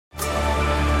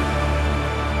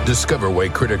Discover why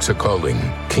critics are calling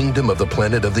Kingdom of the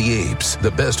Planet of the Apes the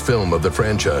best film of the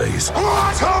franchise.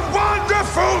 What a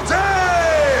wonderful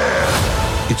day!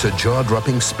 It's a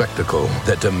jaw-dropping spectacle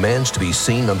that demands to be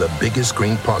seen on the biggest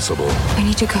screen possible. I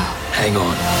need to go. Hang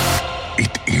on.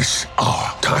 It is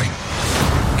our time.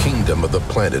 Kingdom of the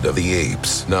Planet of the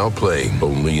Apes, now playing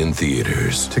only in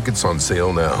theaters. Tickets on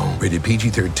sale now. Rated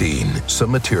PG-13.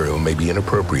 Some material may be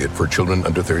inappropriate for children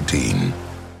under 13.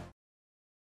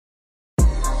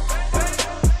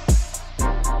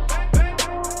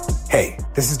 Hey,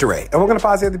 this is DeRay, and welcome to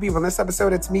Pod Save the People. In this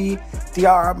episode, it's me,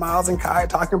 DR, Miles, and Kai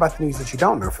talking about the news that you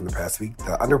don't know from the past week,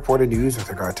 the underreported news with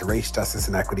regard to race, justice,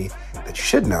 and equity that you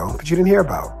should know, but you didn't hear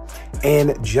about.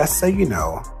 And just so you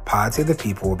know, Pod Save the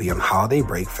People will be on holiday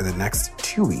break for the next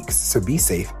 2 weeks, so be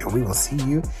safe, and we will see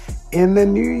you in the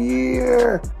new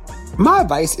year. My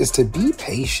advice is to be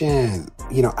patient.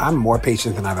 You know, I'm more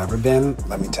patient than I've ever been.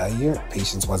 Let me tell you,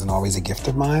 patience wasn't always a gift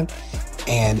of mine.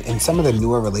 And in some of the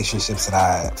newer relationships that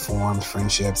I formed,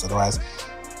 friendships, otherwise,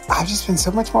 I've just been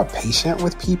so much more patient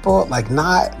with people, like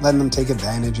not letting them take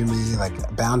advantage of me,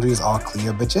 like boundaries all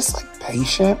clear, but just like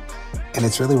patient. And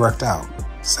it's really worked out.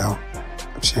 So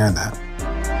I'm sharing that.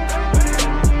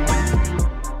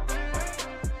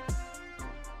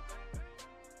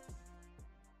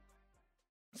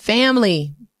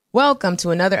 Family, welcome to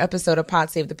another episode of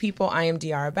Pod Save the People. I am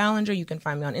De'Ara Ballinger. You can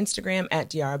find me on Instagram at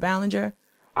De'Ara Ballinger.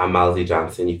 I'm Miles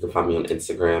Johnson. You can find me on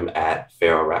Instagram at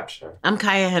Pharaoh Rapture. I'm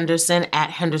Kaya Henderson at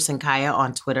Henderson Kaya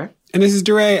on Twitter. And this is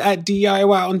DeRay at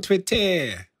DIY on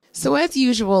Twitter. So as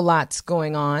usual, lots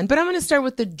going on, but I'm going to start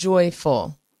with the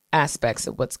joyful aspects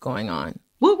of what's going on.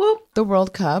 Whoop, whoop. The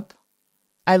World Cup.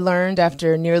 I learned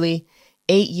after nearly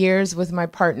 8 years with my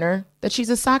partner that she's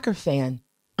a soccer fan.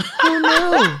 Who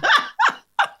knew?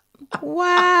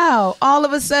 Wow. All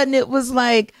of a sudden it was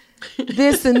like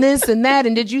this and this and that.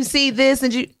 And did you see this?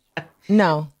 And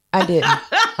No, I didn't.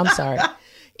 I'm sorry.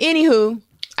 Anywho,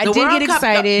 I did get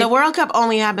excited. The World Cup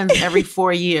only happens every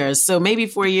 4 years. So maybe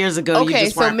 4 years ago, you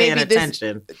just weren't paying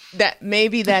attention.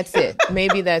 Maybe that's it.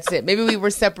 Maybe that's it. Maybe we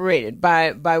were separated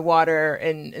by water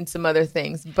and some other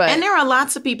things. And there are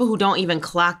lots of people who don't even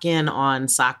clock in on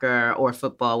soccer or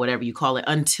football, whatever you call it,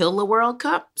 until the World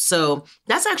Cup. So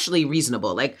that's actually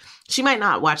reasonable. Like, she might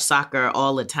not watch soccer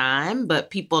all the time, but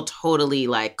people totally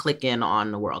like click in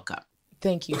on the World Cup.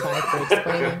 Thank you, Kai, for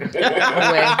explaining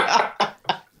away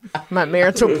my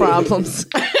marital problems.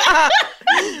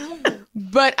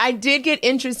 But I did get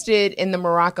interested in the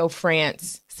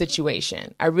Morocco-France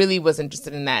situation. I really was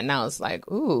interested in that. And I was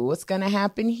like, ooh, what's going to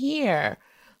happen here?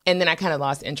 And then I kind of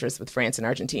lost interest with France and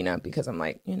Argentina because I'm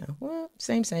like, well,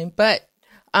 same. But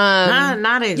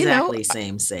not exactly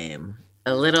same.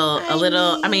 A little.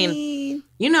 I mean,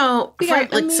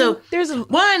 there's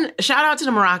one shout out to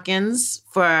the Moroccans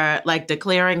for like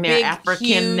declaring their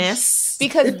Africanness,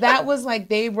 because that was like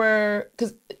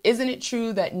because isn't it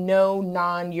true that no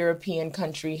non-European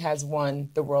country has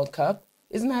won the World Cup?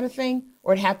 Isn't that a thing,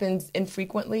 or it happens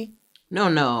infrequently?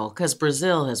 No, because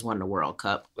Brazil has won the World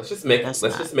Cup. Let's just make it up.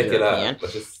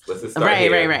 Let's just start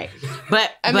right.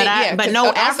 But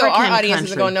no African our audience country.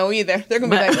 isn't gonna know either. They're gonna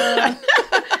be like,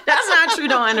 That's not true.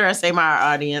 Don't underestimate our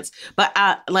audience. But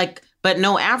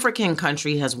no African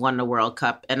country has won the World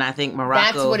Cup, and I think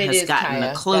Morocco has gotten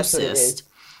the closest.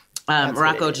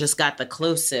 Morocco just got the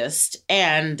closest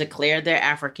and declared their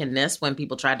Africanness when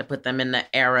people tried to put them in the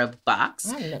Arab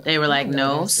box. They were like,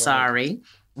 no, sorry.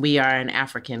 We are an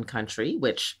African country,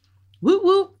 which, whoop,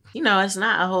 whoop. It's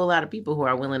not a whole lot of people who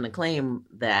are willing to claim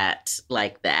that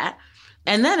like that.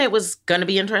 And then it was going to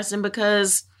be interesting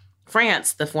because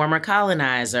France, the former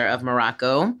colonizer of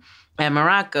Morocco, and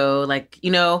Morocco,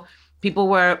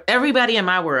 everybody in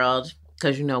my world,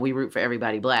 because, we root for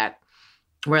everybody Black,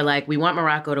 we're like, we want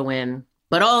Morocco to win.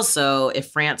 But also,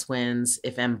 if France wins,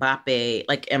 if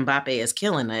Mbappe is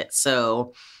killing it.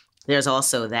 So there's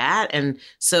also that. And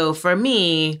so for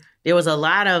me, there was a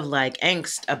lot of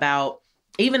angst about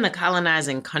even the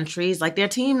colonizing countries. Like, their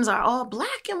teams are all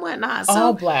Black and whatnot. So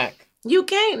all Black. You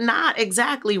can't not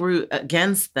exactly root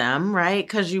against them, right?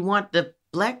 Because you want the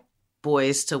Black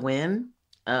boys to win.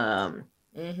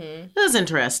 It was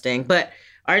interesting. But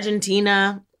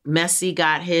Argentina, Messi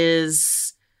got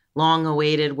his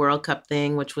long-awaited World Cup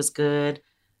thing, which was good.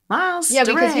 Miles,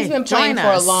 because he's been playing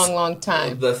for a long, long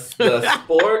time. The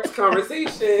sports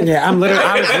conversation. Yeah, I'm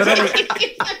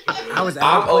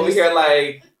over here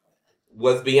like,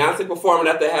 Was Beyonce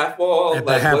performing at the half ball? At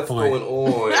the half what's point. Going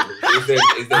on?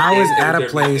 I was at a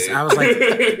place. I was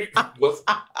like,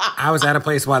 I was at a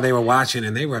place while they were watching,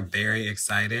 and they were very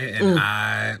excited. And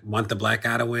I want the black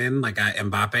guy to win. Like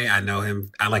Mbappe, I know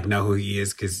him. I know who he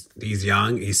is because he's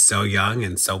young. He's so young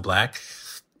and so black.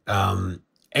 And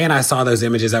I saw those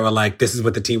images that were like, this is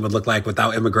what the team would look like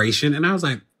without immigration, and I was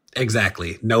like,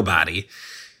 exactly, nobody.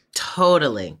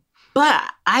 Totally. But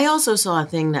I also saw a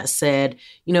thing that said,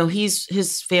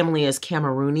 his family is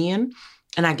Cameroonian.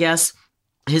 And I guess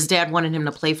his dad wanted him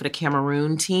to play for the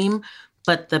Cameroon team.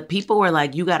 But the people were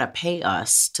like, you got to pay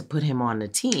us to put him on the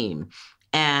team.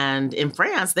 And in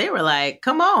France, they were like,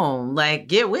 come on,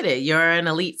 get with it. You're an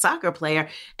elite soccer player.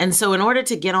 And so in order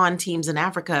to get on teams in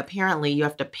Africa, apparently you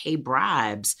have to pay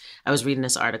bribes. I was reading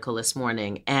this article this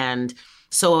morning. And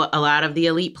so a lot of the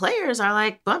elite players are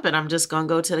like, bump it, I'm just going to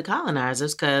go to the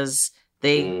colonizers because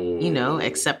they,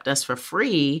 accept us for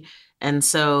free. And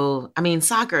so,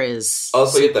 soccer is so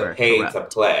you have to pay corrupt. To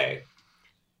play.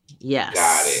 Yes.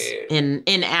 Got it.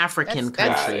 In African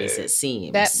countries, it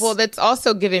seems. That's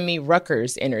also giving me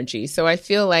Rutgers energy. So I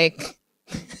feel like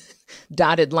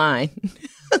dotted line.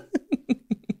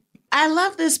 I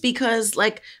love this because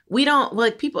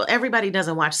everybody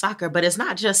doesn't watch soccer, but it's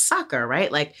not just soccer,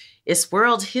 right? It's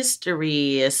world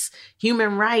history, it's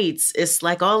human rights, it's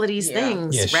all of these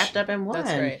things wrapped up in one.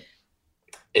 That's right.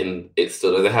 And it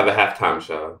still doesn't have a halftime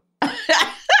show.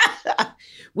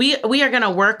 We are going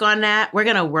to work on that. We're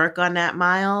going to work on that,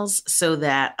 Miles, so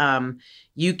that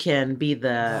you can be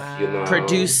the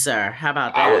producer. How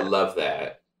about that? I would love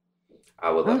that.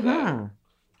 that.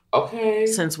 Okay.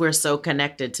 Since we're so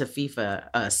connected to FIFA,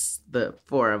 us, the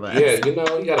four of us. Yeah, you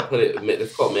got to put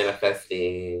it's called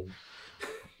manifesting.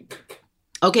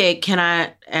 Okay, can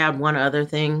I add one other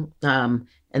thing? And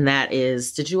that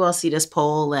is, did you all see this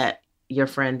poll that your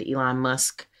friend Elon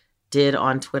Musk did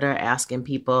on Twitter asking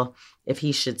people if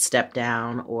he should step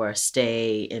down or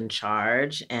stay in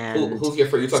charge? And who's your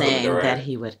friend? You talking saying about that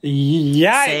he would.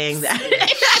 Yikes. Saying that.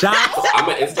 I'm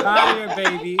an Instagram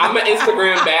baddie. I'm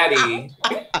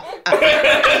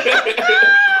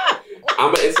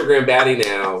an Instagram baddie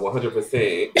now,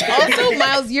 100%. Also,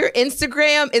 Miles, your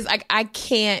Instagram is I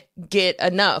can't get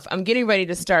enough. I'm getting ready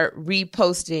to start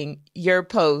reposting your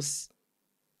posts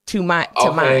to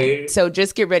mine. So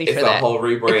just get ready for that. It's a whole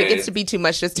rebrand. If it gets to be too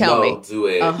much, just tell me. No, do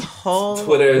it. A whole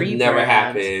Twitter rebrand. Never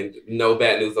happened. No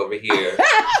bad news over here.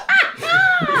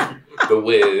 The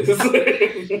whiz.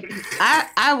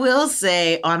 I will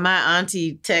say on my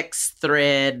auntie text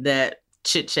thread that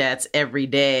chit chats every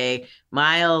day,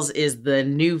 Miles is the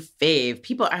new fave.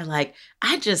 People are like,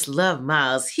 I just love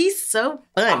Miles. He's so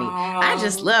funny. I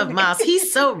just love Miles.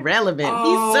 He's so relevant.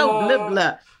 He's so blah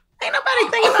blah. Ain't nobody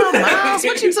thinking about Miles.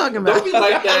 What you talking about? Don't be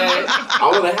like that. I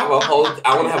want to have a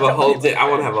whole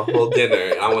dinner,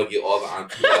 and I want to get all the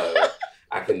auntie love.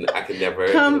 I can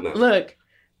never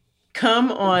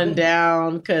Come on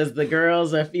down, because the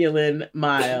girls are feeling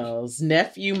Miles.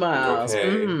 Nephew Miles.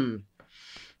 Okay.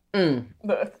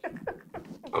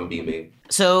 I'm beaming.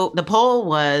 So the poll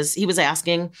was, he was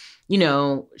asking,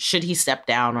 should he step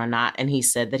down or not? And he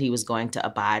said that he was going to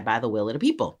abide by the will of the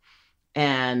people.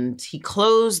 And he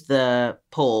closed the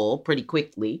poll pretty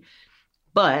quickly.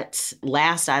 But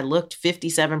last I looked,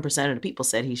 57% of the people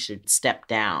said he should step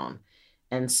down.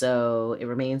 And so it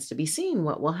remains to be seen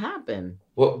what will happen.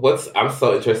 I'm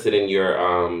so interested in your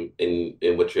in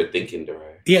what you're thinking,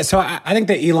 DeRay. Yeah, so I think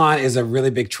that Elon is a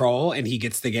really big troll and he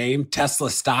gets the game. Tesla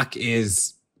stock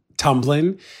is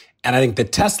tumbling. And I think the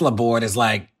Tesla board is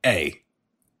like, hey,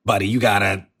 buddy, you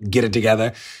gotta get it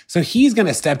together. So he's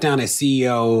gonna step down as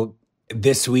CEO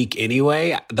this week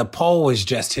anyway. The poll was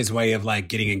just his way of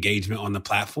getting engagement on the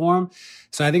platform.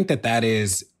 So I think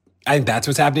that's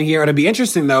what's happening here. It'll be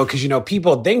interesting, though, because,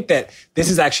 people think that this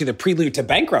is actually the prelude to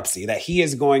bankruptcy, that he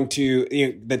is going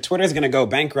to, that Twitter is going to go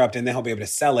bankrupt and then he'll be able to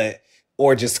sell it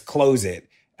or just close it.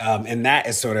 And that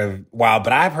is sort of wild.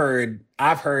 But I've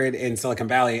heard in Silicon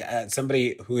Valley,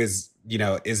 somebody who is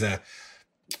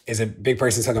a big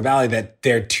person in Silicon Valley, that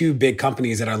there are two big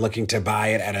companies that are looking to buy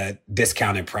it at a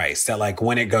discounted price. That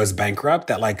when it goes bankrupt,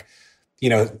 that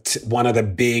one of the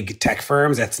big tech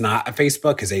firms that's not a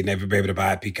Facebook, because they'd never be able to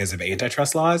buy it because of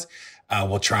antitrust laws,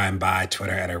 will try and buy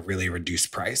Twitter at a really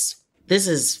reduced price. This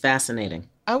is fascinating.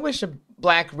 I wish a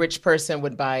Black rich person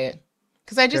would buy it,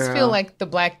 because I just feel like the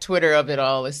Black Twitter of it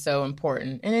all is so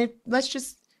important. And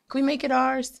can we make it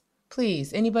ours?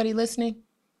 Please, anybody listening?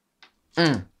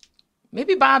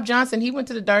 Maybe Bob Johnson, he went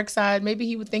to the dark side. Maybe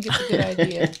he would think it's a good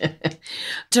idea.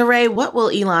 DeRay, what will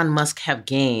Elon Musk have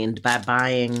gained by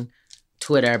buying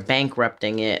Twitter,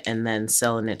 bankrupting it, and then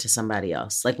selling it to somebody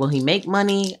else? Like, will he make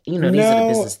money? These are the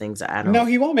business things that I don't. No,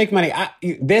 he won't make money.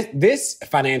 This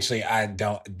financially, I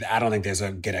don't think there's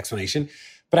a good explanation.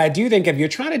 But I do think if you're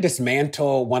trying to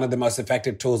dismantle one of the most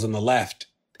effective tools on the left,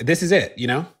 this is it,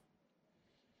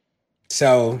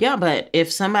 So yeah, but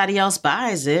if somebody else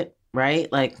buys it, right?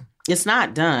 Like, it's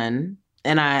not done.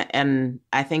 And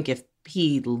I think if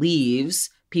he leaves,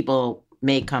 people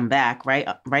may come back, right?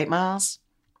 Right, Miles?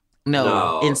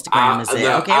 No, Instagram is it.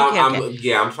 No, okay.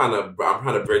 I'm trying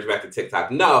to bridge back to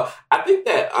TikTok. No, I think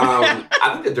that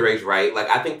I think that DeRay's right. Like,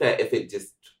 I think that if it's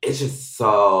just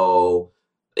so,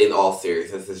 in all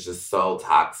seriousness, it's just so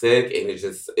toxic, and it's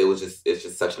just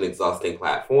such an exhausting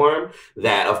platform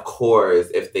that, of course,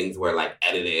 if things were like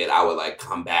edited, I would like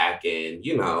come back and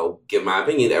give my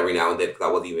opinion every now and then, because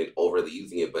I wasn't even overly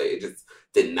using it, but it just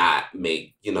did not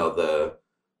make the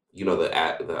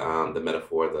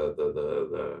metaphor,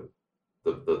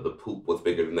 the poop was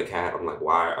bigger than the cat. I'm like,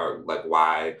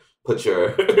 why put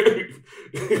yourself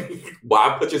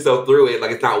through it?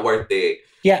 Like, it's not worth it.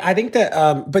 Yeah, I think that,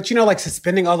 but like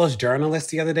suspending all those journalists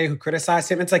the other day who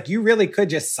criticized him, it's like, you really could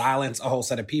just silence a whole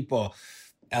set of people.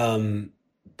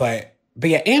 But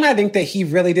yeah, and I think that he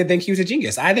really did think he was a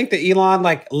genius. I think that Elon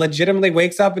like legitimately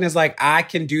wakes up and is like, I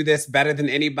can do this better than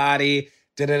anybody.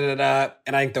 And I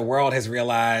think the world has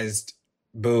realized,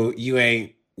 boo, you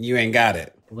ain't got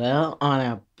it. Well, on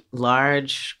a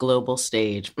large global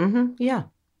stage. Mm-hmm. Yeah.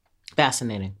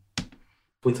 Fascinating. Can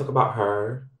we talk about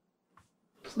her?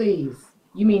 Please.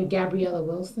 You mean Gabriella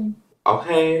Wilson?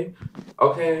 Okay.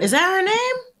 Is that her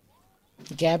name?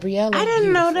 Gabriella. I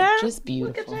didn't know that. Just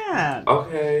beautiful. Look at that.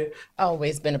 Okay.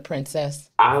 Always been a princess.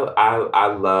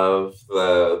 I love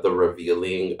the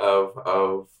revealing of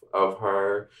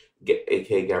her,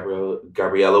 aka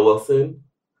Gabriella Wilson.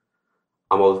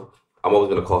 I'm always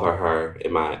gonna call her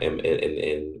in my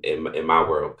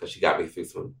world, because she got me through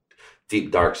some deep,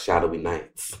 dark, shadowy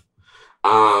nights.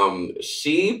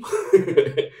 She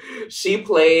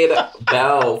played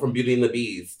Belle from Beauty and the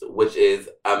Beast, which is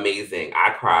amazing.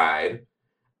 I cried.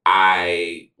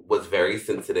 I was very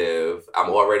sensitive.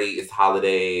 It's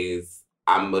holidays.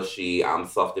 I'm mushy. I'm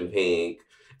soft and pink.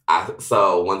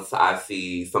 So once I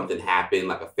see something happen,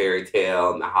 like a fairy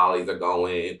tale, and the hollies are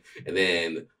going, and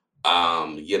then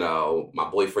my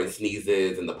boyfriend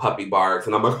sneezes and the puppy barks,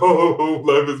 and I'm like, oh,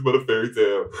 life is but a fairy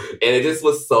tale. And it just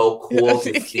was so cool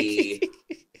to see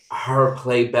her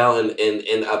play Belle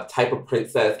in a type of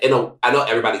princess. And I know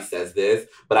everybody says this,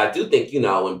 but I do think,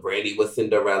 when Brandy was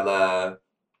Cinderella,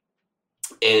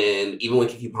 and even when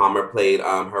Keke Palmer played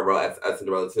her role as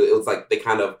Cinderella too, it was like they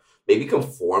kind of maybe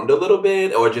conformed a little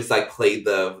bit, or just like played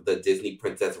the Disney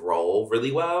princess role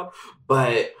really well.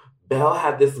 But Belle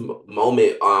had this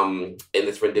moment in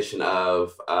this rendition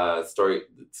of Story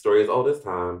as Old as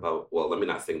Time. But, well, let me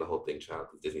not sing the whole thing, child,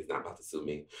 because Disney's not about to sue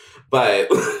me. But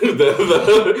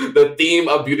the theme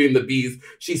of Beauty and the Beast,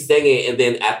 she sang it, and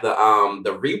then at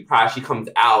the reprise, she comes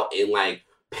out in like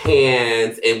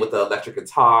pants and with the electric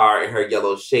guitar and her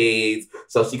yellow shades.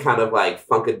 So she kind of like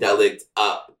funkadelic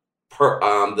up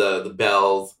the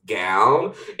Belle's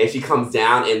gown, and she comes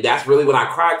down, and that's really when I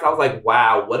cried. I was like,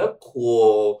 wow, what a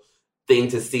cool thing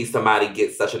to see somebody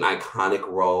get such an iconic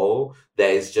role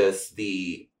that is just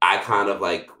the icon of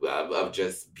like of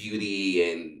just beauty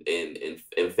and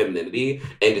femininity,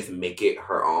 and just make it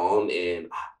her own. And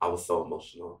I was so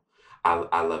emotional.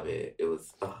 I love it. It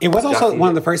was also one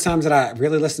of the first times that I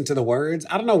really listened to the words.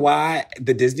 I don't know why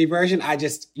the Disney version. I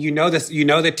just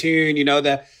the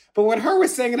tune, but when her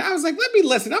was singing, I was like, let me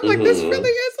listen. I'm like, this really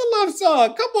is a love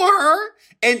song. Come on, her.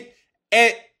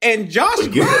 And Josh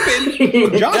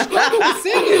Groban was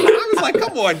singing. I was like,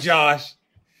 come on, Josh.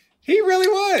 He really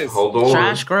was. Hold on.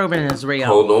 Josh Groban is real.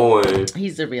 Hold on.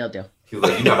 He's the real deal. He's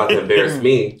like, you're not about to embarrass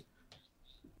me.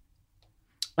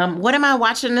 What am I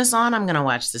watching this on? I'm going to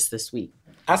watch this week.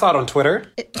 I saw it on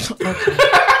Twitter.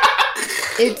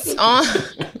 It's on.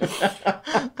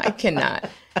 I cannot.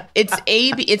 It's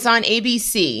on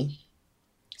ABC.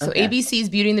 So okay. ABC's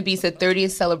Beauty and the Beast, the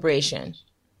 30th celebration.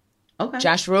 Okay.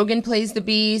 Josh Rogan plays the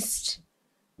Beast.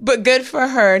 But good for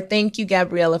her. Thank you,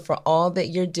 Gabriella, for all that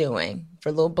you're doing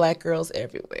for little Black girls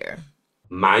everywhere.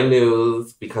 My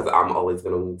news, because I'm always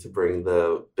going to need to bring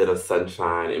the bit of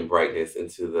sunshine and brightness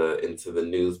into the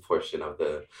news portion of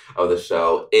the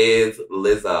show, is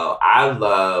Lizzo. I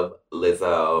love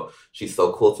Lizzo. She's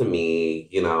so cool to me,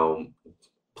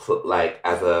 like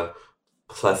as a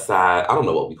plus size. I don't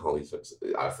know what we call ourselves.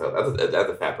 That's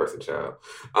a fat person show.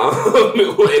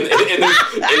 In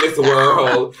this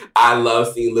world, I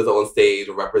love seeing Lizzo on stage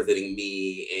representing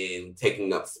me and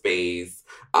taking up space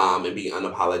and being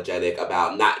unapologetic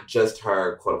about not just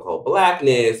her quote unquote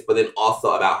blackness, but then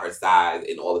also about her size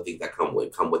and all the things that come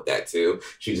with that too.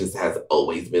 She just has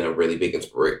always been a really big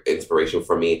inspiration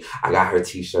for me. I got her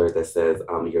T-shirt that says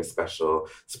 "You're special,"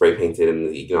 spray painted,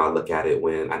 and I look at it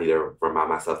when I need to remind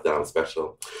myself that I'm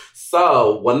special.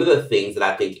 So one of the things that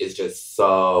I think is just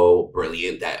so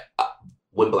brilliant that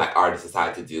when Black artists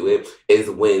decide to do it is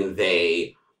when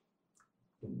they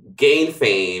gain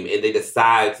fame and they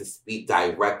decide to speak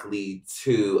directly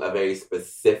to a very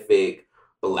specific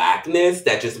Blackness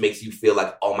that just makes you feel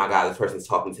like, oh my God, this person's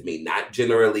talking to me, not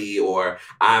generally, or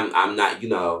I'm not,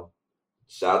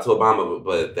 shout out to Obama,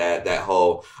 but that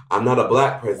whole, I'm not a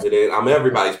Black president, I'm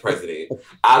everybody's president.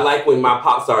 I like when my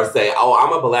pop stars say, oh,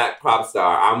 I'm a Black pop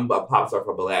star, I'm a pop star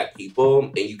for Black people,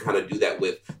 and you kind of do that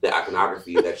with the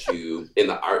iconography that you, in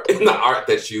the art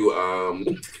that you,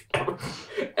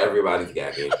 everybody's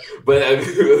gagging, but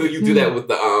you do that with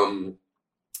the,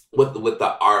 with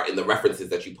the art and the references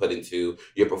that you put into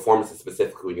your performances,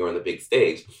 specifically when you're on the big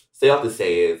stage. So all I have to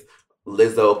say is,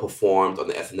 Lizzo performed on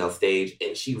the SNL stage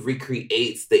and she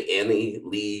recreates the Annie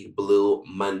Lee Blue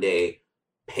Monday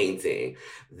painting.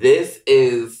 This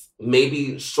is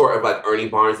maybe short of like Ernie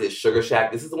Barnes' Sugar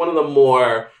Shack. This is one of the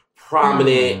more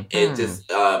prominent and just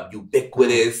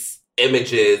ubiquitous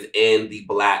images in the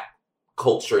Black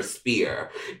culture sphere.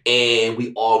 And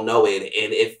we all know it.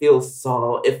 And it felt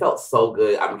so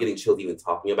good. I'm getting chills even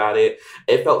talking about it.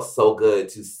 It felt so good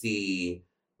to see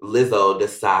Lizzo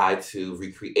decide to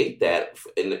recreate that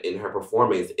in her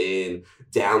performance, in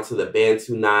down to the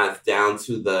Bantu knots, down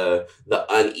to the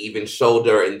uneven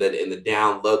shoulder and the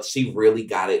down look. She really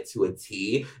got it to a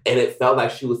T, and it felt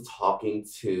like she was talking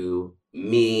to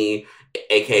me,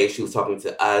 aka she was talking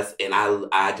to us. And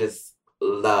I just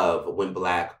love when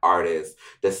Black artists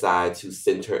decide to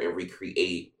center and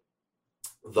recreate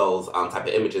those type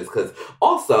of images, because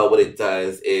also what it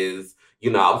does is, I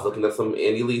was looking at some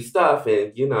Annie Lee stuff,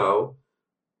 and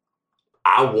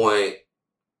I'm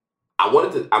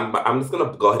just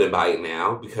gonna go ahead and buy it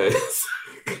now because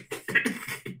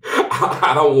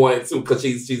I don't want to, because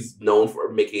she's known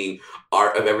for making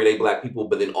art of everyday Black people,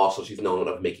 but then also she's known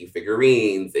of making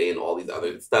figurines and all these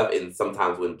other stuff. And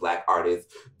sometimes when Black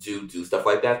artists do stuff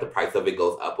like that, the price of it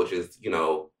goes up, which is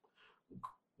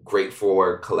great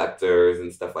for collectors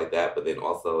and stuff like that, but then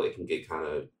also it can get kind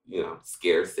of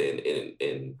scarce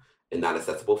and not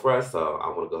accessible for us. So I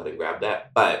want to go ahead and grab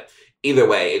that. But either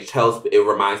way, it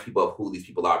reminds people of who these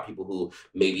people are, people who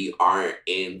maybe aren't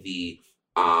in the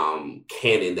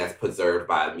canon that's preserved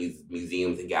by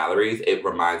museums and galleries. It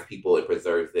reminds people, it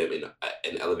preserves them and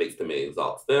elevates them and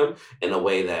exalts them in a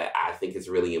way that I think is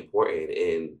really important.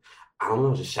 And I don't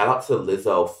know, just shout out to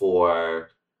Lizzo for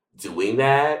doing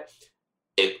that.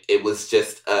 It was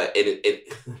just trying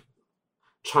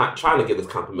to give this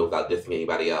compliment without dissing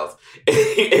anybody else.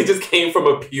 It just came from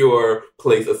a pure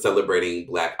place of celebrating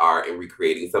Black art and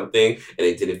recreating something, and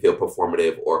it didn't feel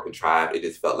performative or contrived. It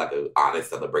just felt like an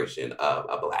honest celebration of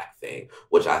a Black thing,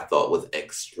 which I thought was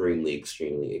extremely,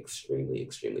 extremely, extremely,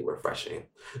 extremely refreshing.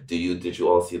 Did you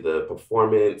all see the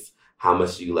performance? How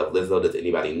much do you love Lizzo? Does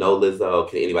anybody know Lizzo?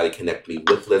 Can anybody connect me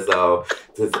with Lizzo?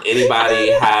 Does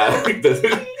anybody has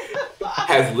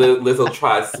Lizzo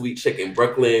tried Sweet Chicken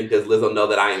Brooklyn? Does Lizzo know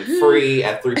that I am free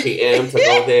at 3 p.m. to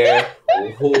go there?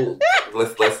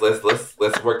 Let's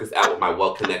work this out with my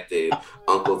well-connected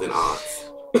uncles and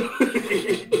aunts.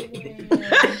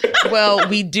 Well,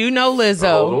 we do know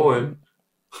Lizzo. Hold on.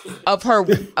 Of her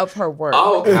work.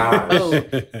 Oh God!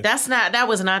 That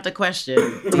was not the question.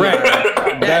 Right.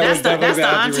 That's the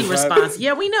auntie response.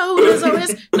 Yeah, we know who Lizzo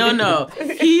is. No.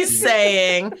 He's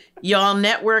saying y'all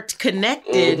networked,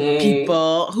 connected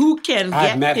people who can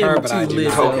get him to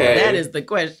Lizzo. Okay. That is the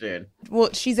question.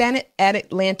 Well, she's at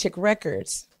Atlantic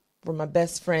Records, where my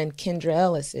best friend Kendra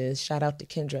Ellis is. Shout out to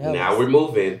Kendra Ellis. Now we're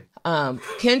moving.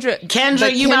 Kendra,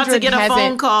 you about to get a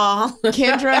phone call.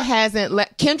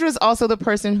 Kendra's also the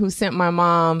person who sent my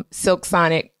mom Silk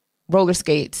Sonic roller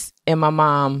skates, and my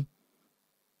mom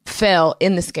fell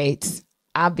in the skates,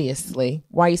 obviously.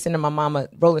 Why are you sending my mama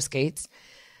roller skates?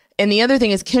 And the other thing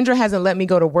is, Kendra hasn't let me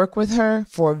go to work with her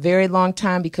for a very long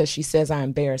time because she says I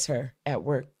embarrass her at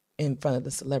work in front of the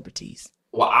celebrities.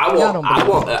 Well,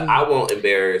 I won't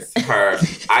embarrass her.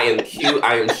 I am cute.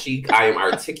 I am chic. I am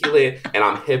articulate, and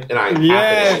I'm hip, and I'm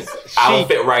confident. I will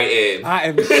fit right in. I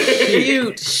am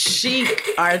cute, chic,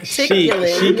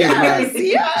 articulate. Chic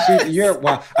yes.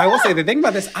 Well, I will say the thing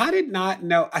about this, I did not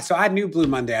know. So I knew Blue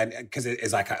Monday because it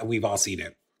is like we've all seen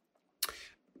it.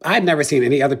 I had never seen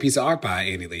any other piece of art by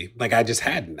Annie Lee. Like I just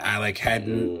hadn't.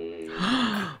 hadn't.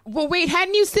 Well, wait,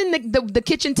 hadn't you seen the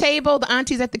kitchen table? The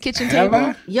aunties at the kitchen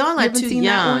table? Y'all are too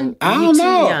young. I don't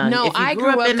know. No, I grew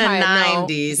up in the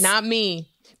 90s. Not me.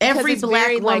 Every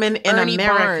black woman in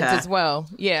America as well.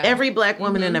 Yeah. Every black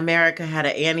woman in America had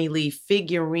an Annie Lee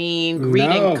figurine,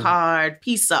 greeting card,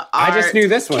 piece of art. I just knew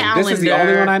this one. Calendar, this is the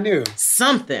only one I knew.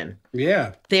 Something.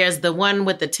 Yeah. There's the one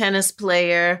with the tennis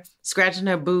player scratching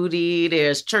her booty.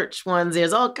 There's church ones.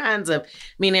 There's all kinds of,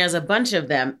 there's a bunch of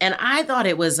them. And I thought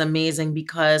it was amazing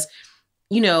because,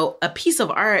 a piece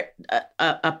of art,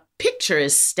 a picture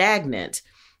is stagnant.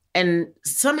 And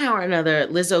somehow or another,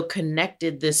 Lizzo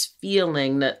connected this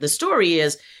feeling that the story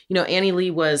is, Annie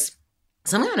Lee was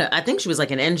I think she was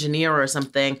like an engineer or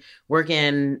something,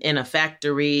 working in a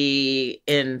factory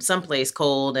in someplace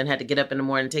cold and had to get up in the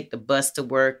morning, take the bus to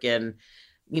work and,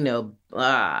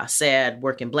 sad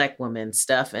working black woman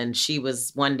stuff. And she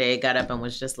was one day got up and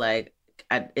was just like,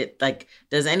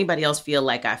 does anybody else feel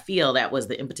like I feel? That was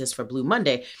the impetus for Blue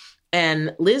Monday.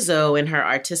 And Lizzo, in her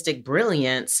artistic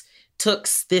brilliance, took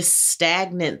this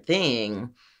stagnant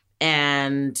thing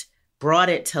and brought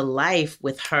it to life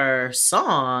with her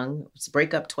song. It's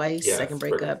Break Up Twice, yes, Second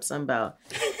Breakup, something about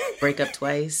break up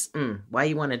twice. Why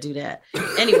you want to do that?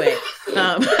 Anyway,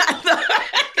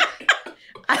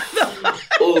 I thought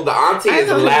oh, the auntie is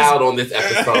loud on this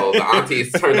episode. The auntie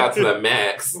is turned out to the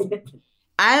max.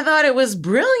 I thought it was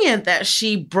brilliant that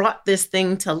she brought this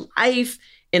thing to life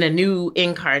in a new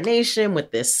incarnation with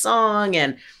this song.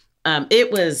 And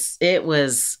it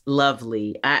was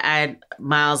lovely. I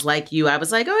Miles, like you, I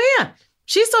was like, oh yeah,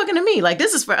 she's talking to me. Like,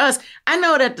 this is for us. I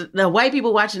know that the white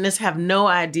people watching this have no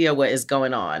idea what is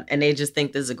going on. And they just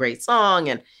think this is a great song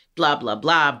and blah, blah,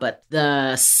 blah. But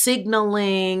the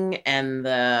signaling and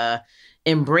the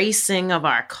embracing of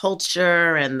our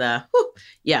culture and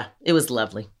it was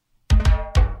lovely.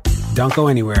 Don't go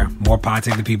anywhere. More Pod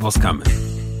Save the People's coming.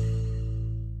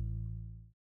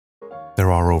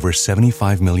 There are over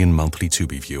 75 million monthly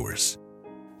Tubi viewers.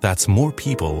 That's more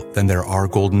people than there are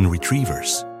golden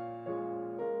retrievers.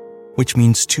 Which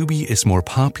means Tubi is more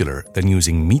popular than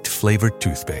using meat-flavored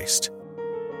toothpaste.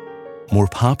 More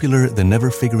popular than never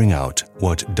figuring out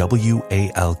what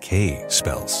WALK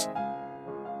spells.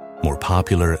 More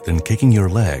popular than kicking your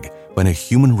leg when a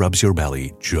human rubs your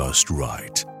belly just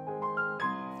right.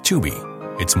 Tubi,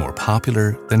 it's more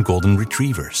popular than golden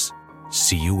retrievers.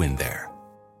 See you in there.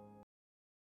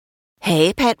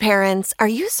 Hey, pet parents, are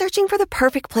you searching for the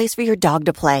perfect place for your dog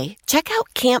to play? Check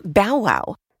out Camp Bow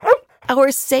Wow.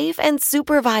 Our safe and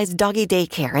supervised doggy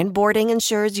daycare and boarding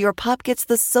ensures your pup gets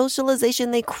the socialization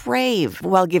they crave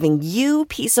while giving you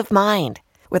peace of mind.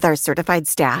 With our certified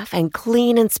staff and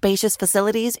clean and spacious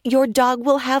facilities, your dog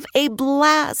will have a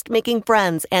blast making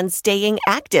friends and staying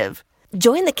active.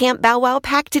 Join the Camp Bow Wow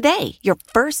pack today. Your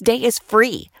first day is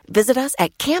free. Visit us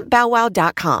at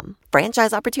campbowwow.com.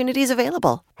 Franchise opportunities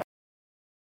available.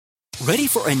 Ready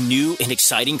for a new and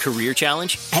exciting career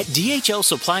challenge? At DHL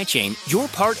Supply Chain, you're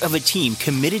part of a team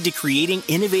committed to creating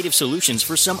innovative solutions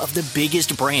for some of the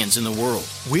biggest brands in the world.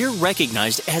 We're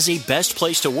recognized as a best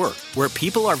place to work, where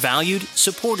people are valued,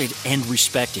 supported, and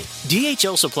respected.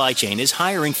 DHL Supply Chain is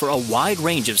hiring for a wide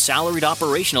range of salaried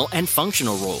operational and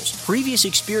functional roles. Previous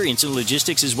experience in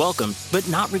logistics is welcome, but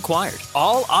not required.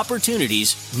 All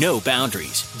opportunities, no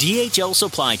boundaries. DHL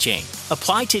Supply Chain.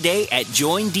 Apply today at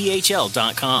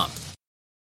joindhl.com.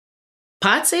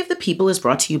 Pod Save the People is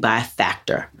brought to you by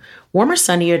Factor. Warmer,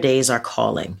 sunnier days are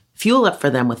calling. Fuel up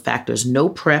for them with Factor's no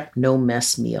prep, no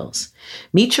mess meals.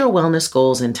 Meet your wellness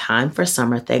goals in time for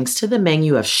summer thanks to the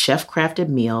menu of chef-crafted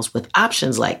meals with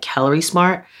options like Calorie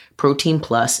Smart, Protein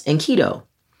Plus, and Keto.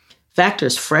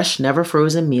 Factor's fresh, never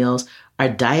frozen meals are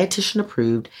dietitian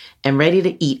approved and ready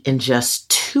to eat in just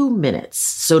 2 minutes.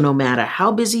 So no matter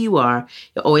how busy you are,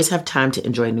 you'll always have time to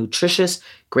enjoy nutritious,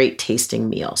 great tasting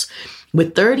meals.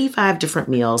 With 35 different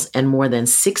meals and more than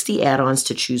 60 add-ons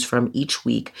to choose from each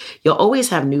week, you'll always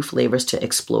have new flavors to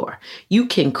explore. You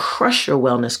can crush your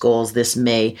wellness goals this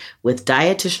May with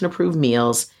dietitian-approved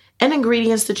meals and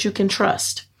ingredients that you can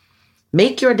trust.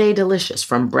 Make your day delicious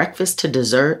from breakfast to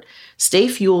dessert. Stay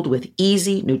fueled with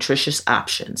easy, nutritious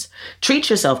options. Treat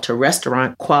yourself to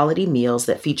restaurant-quality meals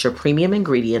that feature premium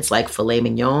ingredients like filet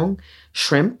mignon,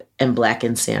 shrimp, and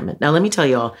blackened salmon. Now, let me tell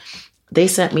y'all, they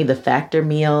sent me the Factor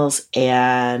meals,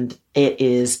 and It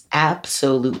is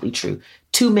absolutely true.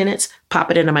 2 minutes, pop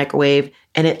it in a microwave,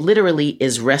 and it literally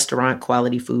is restaurant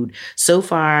quality food. So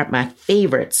far, my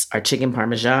favorites are chicken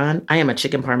parmesan. I am a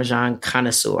chicken parmesan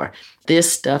connoisseur.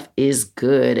 This stuff is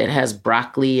good. It has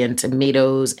broccoli and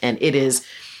tomatoes, and it is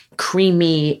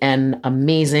creamy and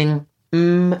amazing.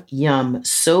 Yum.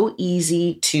 So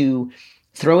easy to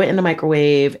throw it in the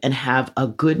microwave and have a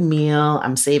good meal.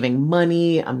 I'm saving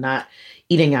money. I'm not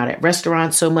eating out at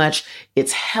restaurants so much.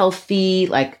 It's healthy.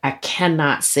 Like, I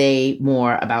cannot say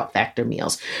more about Factor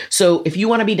Meals. So if you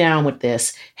want to be down with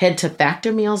this, head to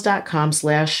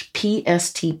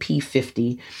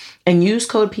factormeals.com/PSTP50 and use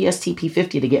code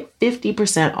PSTP50 to get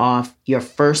 50% off your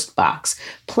first box,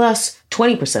 plus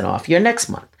 20% off your next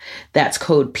month. That's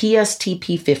code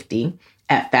PSTP50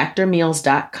 at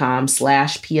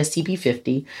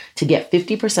factormeals.com/PSTP50 to get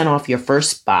 50% off your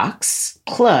first box,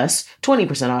 plus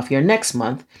 20% off your next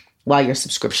month while your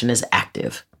subscription is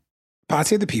active.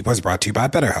 Posse of the People is brought to you by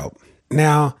BetterHelp.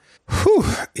 Now,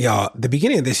 y'all, the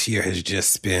beginning of this year has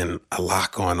just been a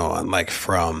lot going on, like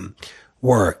from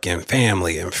work and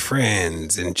family and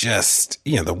friends and just,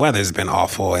 the weather's been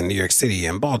awful in New York City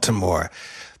and Baltimore.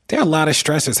 There are a lot of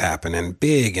stressors happening,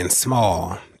 big and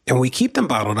small. And when we keep them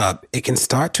bottled up, it can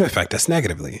start to affect us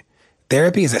negatively.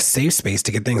 Therapy is a safe space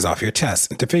to get things off your chest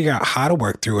and to figure out how to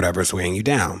work through whatever's weighing you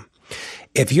down.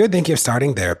 If you're thinking of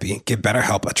starting therapy, give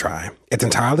BetterHelp a try. It's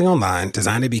entirely online,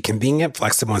 designed to be convenient,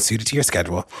 flexible, and suited to your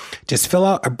schedule. Just fill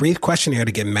out a brief questionnaire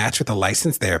to get matched with a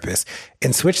licensed therapist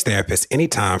and switch therapists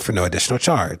anytime for no additional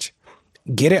charge.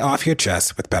 Get it off your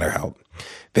chest with BetterHelp.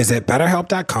 Visit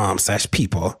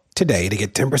BetterHelp.com/people today to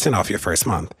get 10% off your first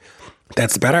month.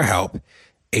 That's BetterHelp,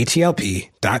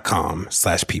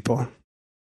 HELP.com/people.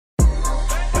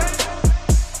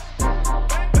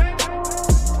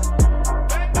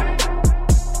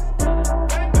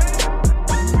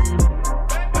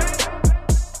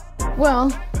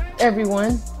 Well,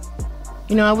 everyone,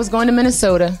 I was going to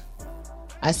Minnesota.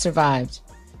 I survived.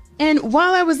 And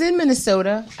while I was in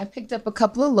Minnesota, I picked up a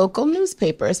couple of local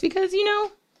newspapers because,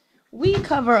 we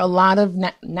cover a lot of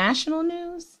national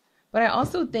news. But I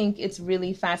also think it's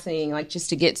really fascinating, like,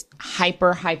 just to get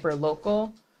hyper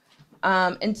local.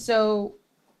 And so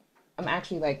I'm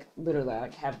actually,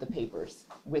 literally have the papers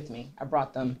with me. I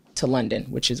brought them to London,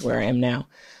 which is where I am now.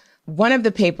 One of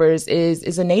the papers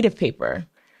is a Native paper.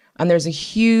 There's a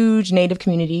huge Native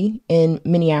community in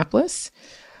Minneapolis,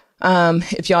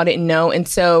 if y'all didn't know. And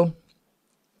so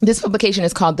this publication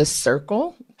is called The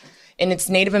Circle, and it's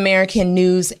Native American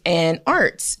news and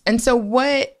arts. And so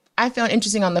what I found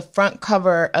interesting on the front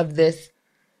cover of this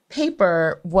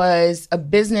paper was a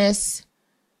business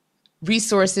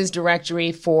resources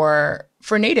directory for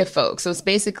Native folks. So it's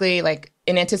basically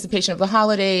in anticipation of the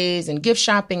holidays and gift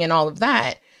shopping and all of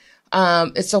that.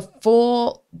 It's a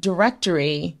full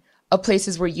directory of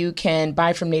places where you can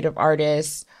buy from Native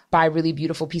artists, buy really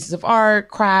beautiful pieces of art,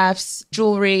 crafts,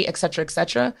 jewelry, et cetera, et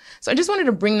cetera. So I just wanted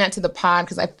to bring that to the pod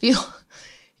because I feel,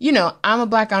 I'm a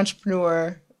Black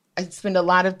entrepreneur. I spend a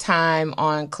lot of time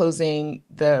on closing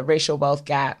the racial wealth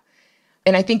gap.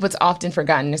 And I think what's often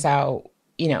forgotten is how,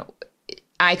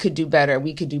 I could do better.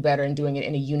 We could do better in doing it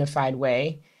in a unified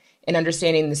way and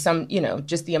understanding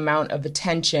just the amount of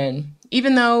attention,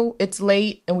 even though it's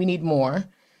late and we need more,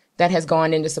 that has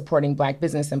gone into supporting Black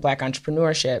business and Black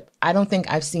entrepreneurship. I don't think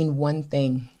I've seen one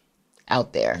thing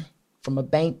out there from a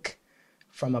bank,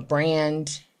 from a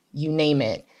brand, you name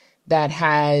it, that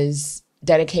has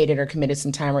dedicated or committed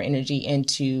some time or energy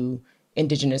into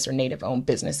Indigenous or Native-owned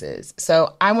businesses.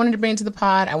 So I wanted to bring it to the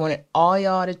pod. I wanted all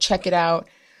y'all to check it out,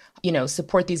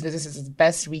 support these businesses as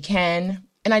best we can.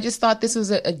 And I just thought this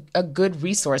was a good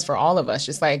resource for all of us,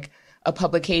 just like a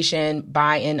publication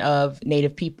buy-in of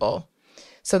Native people.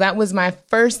 So that was my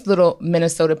first little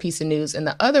Minnesota piece of news. And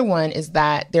the other one is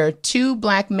that there are 2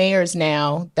 Black mayors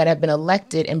now that have been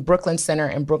elected in Brooklyn Center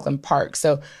and Brooklyn Park.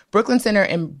 So Brooklyn Center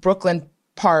and Brooklyn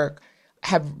Park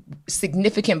have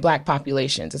significant Black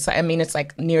populations. It's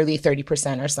nearly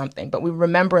 30% or something. But we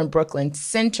remember in Brooklyn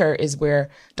Center is where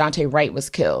Daunte Wright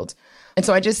was killed. And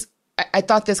so I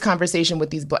thought this conversation with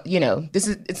these,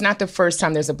 it's not the first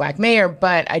time there's a Black mayor,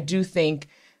 but I do think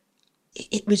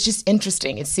it was just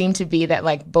interesting. It seemed to be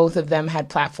that both of them had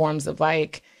platforms of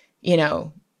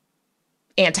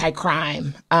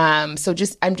anti-crime. I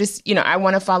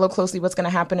want to follow closely what's going to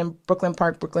happen in Brooklyn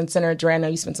Park, Brooklyn Center. Dre, I know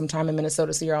you spent some time in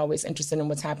Minnesota, so you're always interested in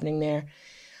what's happening there.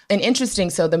 And interesting,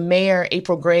 so the mayor,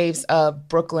 April Graves of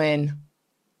Brooklyn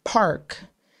Park,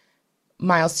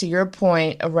 Miles, to your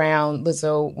point around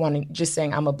Lizzo just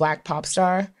saying, I'm a Black pop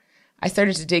star, I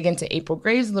started to dig into April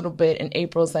Graves a little bit, and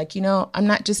April's like, I'm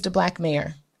not just a Black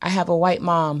mayor. I have a white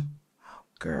mom.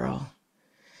 girl.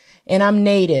 And I'm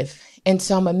Native. And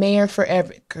so I'm a mayor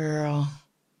forever. Girl,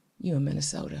 you in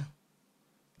Minnesota.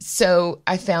 So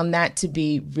I found that to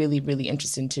be really, really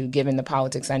interesting too, given the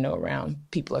politics I know around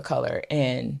people of color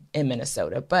in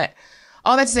Minnesota. But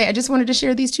all that to say, I just wanted to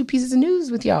share these 2 pieces of news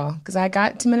with y'all because I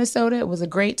got to Minnesota. It was a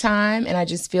great time. And I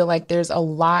just feel like there's a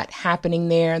lot happening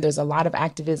there. There's a lot of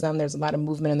activism. There's a lot of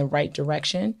movement in the right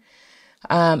direction.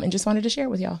 And just wanted to share it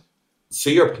with y'all.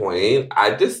 To your point,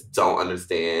 I just don't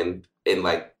understand in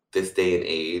like this day and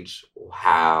age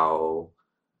how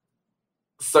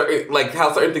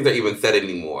certain things are even said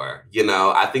anymore. You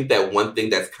know, I think that one thing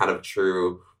that's kind of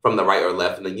true from the right or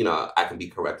left, and then, you know, I can be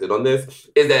corrected on this,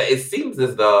 is that it seems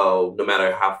as though no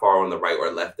matter how far on the right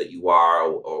or left that you are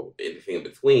or anything in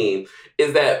between,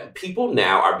 is that people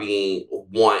now are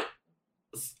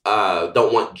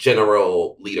don't want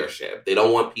general leadership. They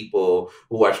don't want people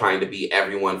who are trying to be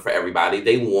everyone for everybody.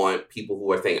 They want people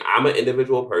who are saying, I'm an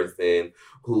individual person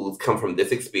who's come from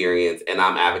this experience, and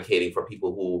I'm advocating for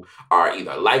people who are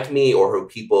either like me or who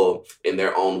people in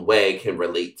their own way can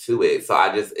relate to it. So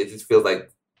it just feels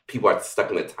like people are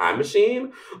stuck in a time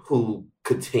machine who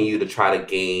continue to try to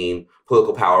gain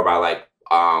political power by like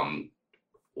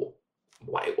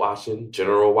whitewashing,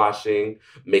 general washing,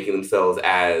 making themselves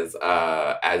as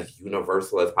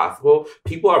universal as possible.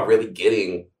 People are really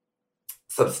getting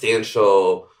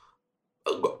substantial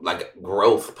like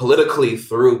growth politically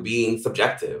through being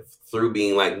subjective, through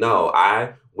being like, no,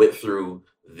 I went through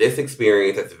this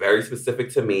experience that's very specific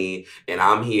to me, and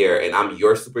I'm here, and I'm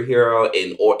your superhero,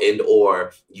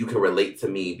 or you can relate to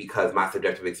me because my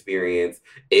subjective experience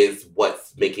is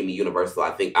what's making me universal.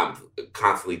 I think I'm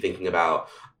constantly thinking about,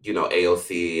 you know,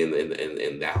 AOC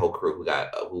and that whole crew who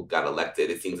got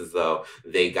elected. It seems as though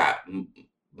they got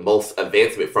most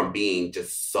advancement from being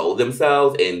just so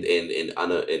themselves and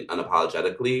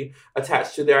unapologetically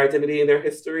attached to their identity and their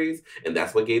histories, and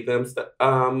that's what gave them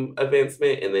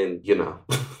advancement. And then, you know,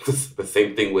 the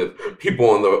same thing with people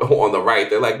on the right.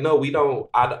 They're like, no, we don't.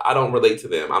 I don't relate to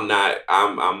them.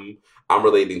 I'm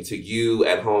relating to you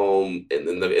at home and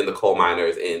in the coal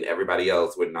miners, and everybody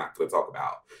else we're not going to talk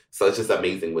about. So it's just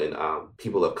amazing when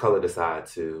people of color decide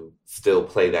to still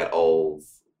play that old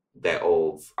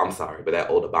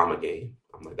Obama game.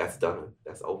 I'm like, that's done.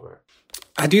 That's over.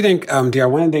 I do think, DR,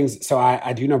 one of the things, so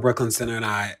I do know Brooklyn Center, and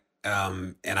I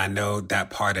know that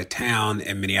part of town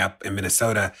in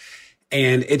Minnesota.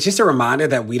 And it's just a reminder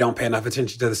that we don't pay enough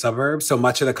attention to the suburbs. So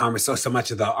much of the conversation, so much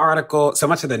of the article, so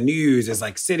much of the news is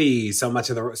like cities, so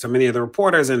many of the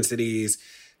reporters in cities,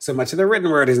 so much of the written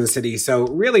word is in cities. So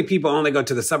really people only go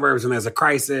to the suburbs when there's a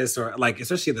crisis, or like,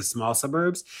 especially the small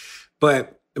suburbs.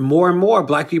 But more and more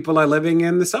Black people are living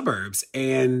in the suburbs,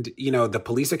 and, you know, the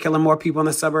police are killing more people in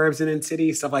the suburbs than in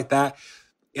cities, stuff like that.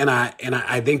 And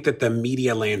I think that the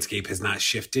media landscape has not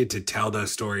shifted to tell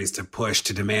those stories, to push,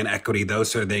 to demand equity, those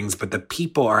sort of things. But the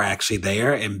people are actually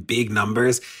there in big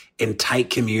numbers in tight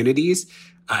communities.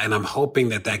 And I'm hoping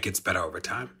that gets better over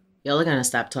time. Y'all are going to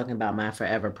stop talking about my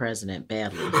forever president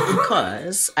badly,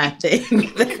 because I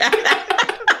think that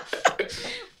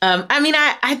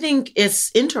I think it's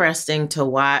interesting to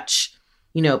watch,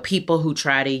 you know, people who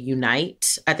try to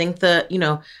unite. I think the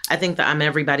I'm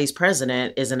everybody's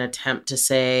president is an attempt to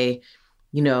say,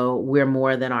 you know, we're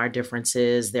more than our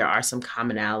differences. There are some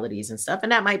commonalities and stuff.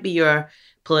 And that might be your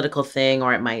political thing,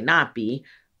 or it might not be.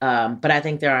 But I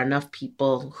think there are enough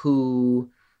people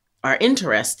who are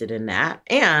interested in that.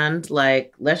 And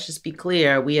like, let's just be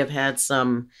clear, we have had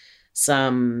some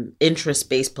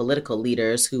interest-based political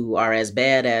leaders who are as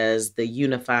bad as the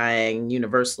unifying,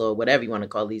 universal, or whatever you want to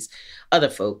call these other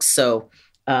folks. So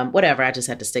whatever, I just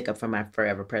had to stick up for my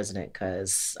forever president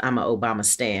because I'm an Obama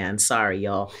stan. Sorry,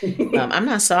 y'all. I'm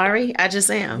not sorry. I just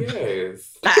am.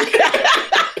 Yes.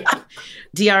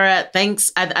 Diarra,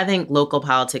 thanks. I think local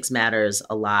politics matters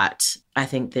a lot. I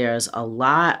think there's a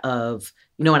lot of,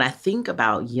 you know, when I think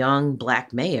about young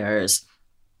Black mayors,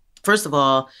 first of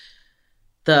all,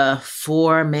 the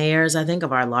 4 mayors, I think,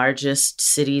 of our largest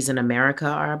cities in America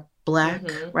are Black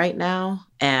right now.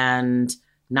 And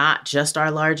not just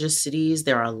our largest cities.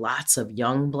 There are lots of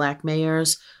young Black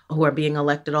mayors who are being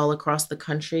elected all across the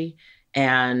country.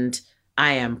 And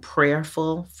I am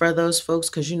prayerful for those folks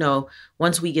because, you know,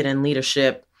 once we get in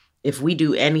leadership, if we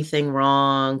do anything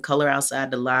wrong, color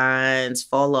outside the lines,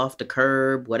 fall off the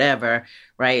curb, whatever,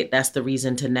 right? That's the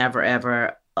reason to never,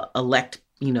 ever elect,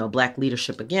 you know, Black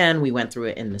leadership again. We went through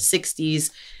it in the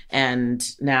 60s and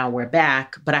now we're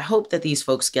back. But I hope that these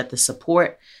folks get the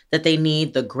support that they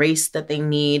need, the grace that they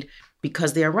need,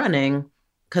 because they're running,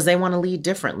 because they want to lead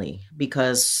differently,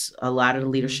 because a lot of the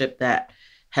leadership that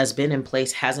has been in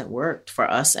place hasn't worked for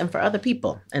us and for other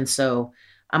people. And so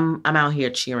I'm out here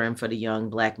cheering for the young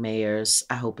Black mayors.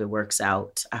 I hope it works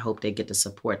out. I hope they get the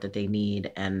support that they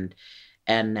need and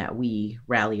that we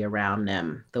rally around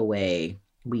them the way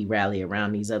we rally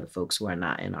around these other folks who are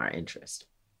not in our interest.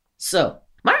 So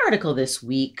my article this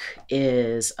week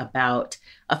is about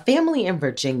a family in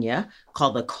Virginia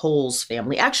called the Coles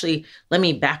family. Actually, let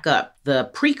me back up. The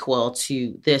prequel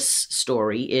to this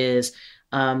story is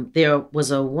there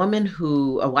was a woman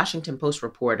a Washington Post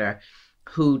reporter,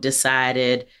 who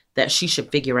decided that she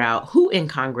should figure out who in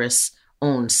Congress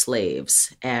owned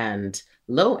slaves. And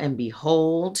lo and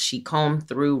behold, she combed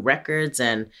through records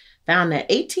and found that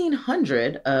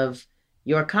 1,800 of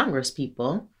your Congress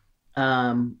people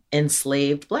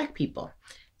enslaved Black people.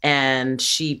 And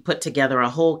she put together a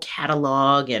whole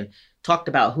catalog and talked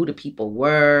about who the people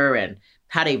were and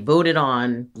how they voted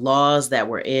on laws that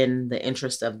were in the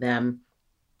interest of them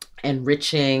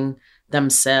enriching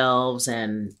themselves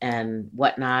and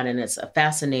whatnot. And it's a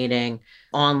fascinating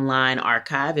online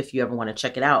archive if you ever want to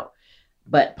check it out.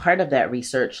 But part of that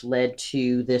research led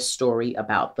to this story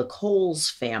about the Coles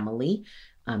family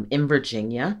in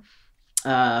Virginia,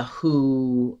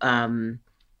 who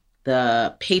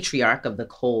the patriarch of the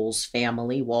Coles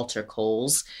family, Walter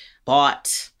Coles,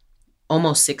 bought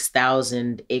almost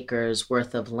 6,000 acres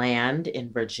worth of land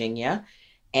in Virginia.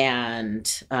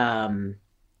 And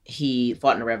he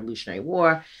fought in the Revolutionary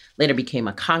War, later became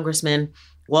a congressman.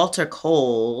 Walter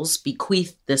Coles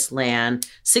bequeathed this land.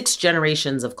 6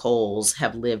 generations of Coles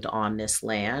have lived on this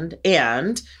land,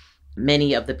 and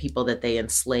many of the people that they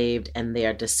enslaved and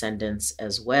their descendants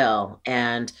as well.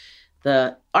 And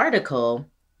the article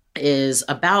is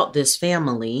about this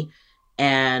family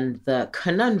and the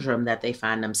conundrum that they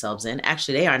find themselves in.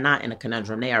 Actually, they are not in a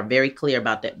conundrum. They are very clear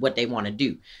about what they want to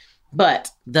do.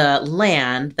 But the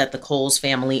land that the Coles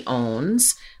family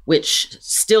owns, which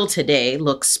still today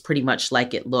looks pretty much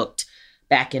like it looked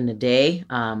back in the day,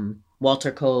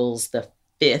 Walter Coles the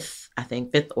fifth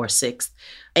or sixth,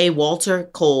 Walter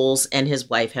Coles and his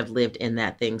wife have lived in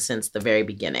that thing since the very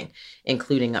beginning,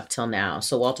 including up till now.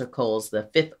 So Walter Coles the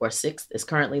fifth or sixth is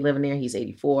currently living there. He's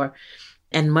 84.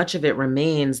 And much of it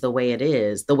remains the way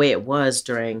it was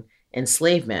during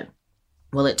enslavement.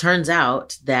 Well, it turns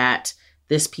out that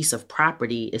this piece of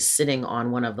property is sitting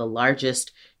on one of the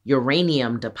largest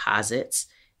uranium deposits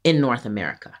in North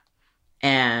America.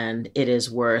 And it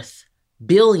is worth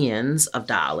billions of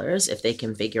dollars if they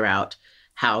can figure out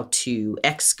how to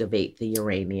excavate the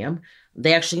uranium.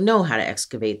 They actually know how to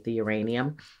excavate the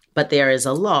uranium, but there is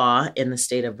a law in the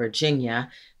state of Virginia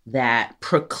that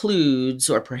precludes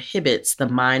or prohibits the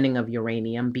mining of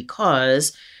uranium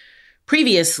because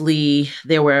previously,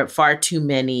 there were far too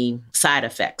many side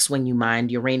effects when you mined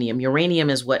uranium. Uranium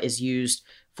is what is used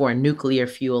for nuclear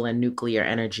fuel and nuclear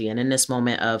energy. And in this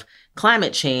moment of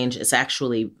climate change, it's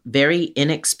actually very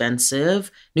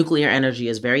inexpensive. Nuclear energy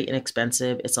is very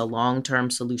inexpensive. It's a long-term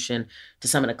solution to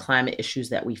some of the climate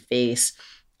issues that we face.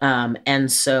 And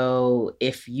so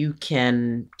if you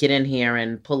can get in here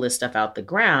and pull this stuff out the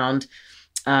ground,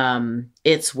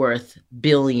 it's worth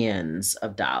billions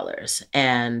of dollars.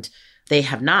 And they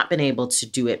have not been able to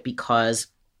do it because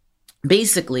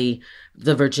basically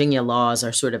the Virginia laws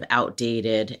are sort of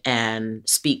outdated and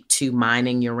speak to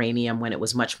mining uranium when it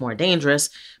was much more dangerous.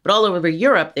 But all over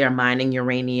Europe, they're mining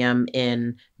uranium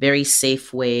in very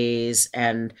safe ways.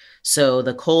 And so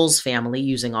the Coles family,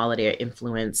 using all of their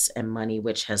influence and money,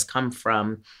 which has come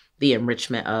from the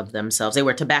enrichment of themselves, they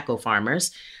were tobacco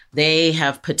farmers. They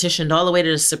have petitioned all the way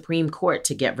to the Supreme Court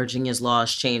to get Virginia's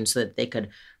laws changed so that they could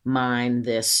mine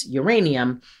this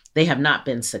uranium. They have not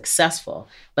been successful.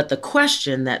 But the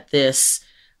question that this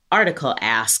article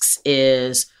asks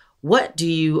is, what do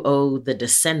you owe the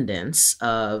descendants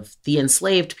of the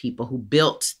enslaved people who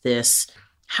built this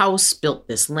house, built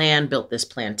this land, built this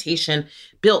plantation,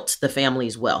 built the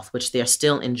family's wealth, which they're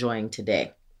still enjoying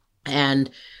today?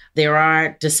 And there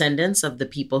are descendants of the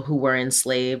people who were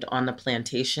enslaved on the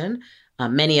plantation.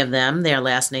 Many of them, their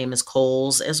last name is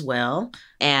Coles as well.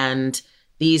 And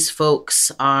these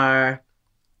folks are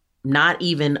not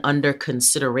even under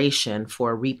consideration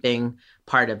for reaping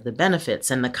part of the benefits.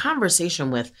 And the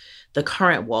conversation with the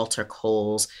current Walter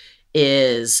Coles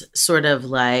is sort of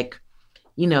like,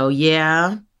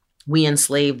 yeah, we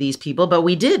enslaved these people, but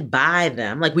we did buy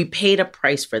them. Like, we paid a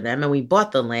price for them and we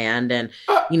bought the land. And,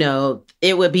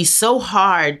 it would be so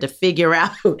hard to figure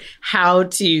out how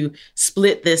to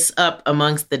split this up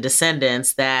amongst the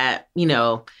descendants that,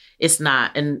 it's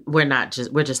not, and we're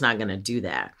just not going to do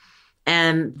that.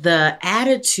 And the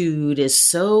attitude is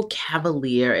so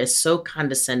cavalier, is so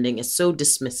condescending, is so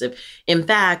dismissive. In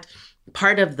fact,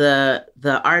 part of the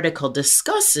article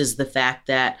discusses the fact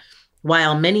that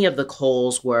while many of the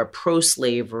Coles were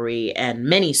pro-slavery and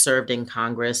many served in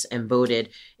Congress and voted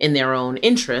in their own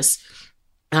interests,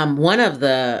 one of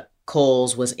the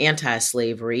Coles was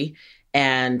anti-slavery,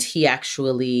 and he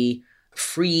actually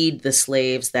freed the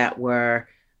slaves that were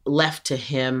left to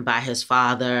him by his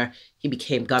father. He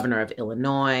became governor of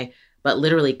Illinois, but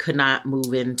literally could not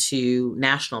move into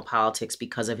national politics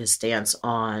because of his stance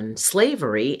on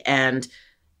slavery. And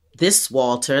this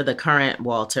Walter, the current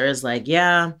Walter, is like,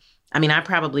 yeah, I mean, I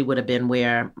probably would have been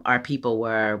where our people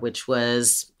were, which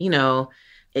was, you know,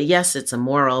 yes, it's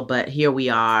immoral, but here we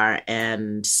are.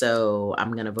 And so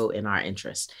I'm going to vote in our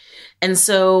interest. And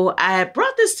so I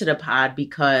brought this to the pod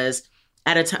because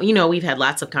at a time, you know, we've had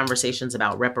lots of conversations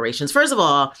about reparations. First of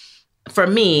all, for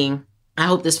me, I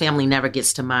hope this family never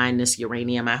gets to mine this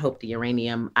uranium. I hope the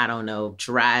uranium, I don't know,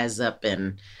 dries up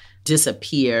and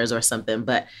disappears or something,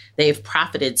 but they've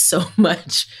profited so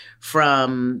much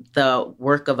from the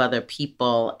work of other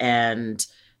people and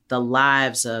the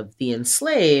lives of the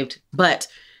enslaved. But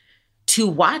to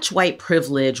watch white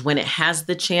privilege when it has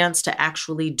the chance to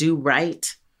actually do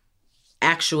right,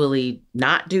 actually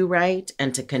not do right,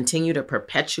 and to continue to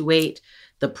perpetuate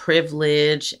the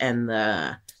privilege and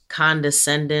the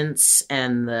condescendence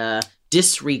and the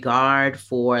disregard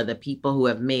for the people who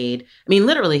have made, I mean,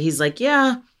 literally, he's like,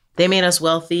 yeah, they made us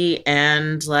wealthy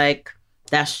and like,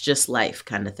 that's just life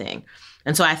kind of thing.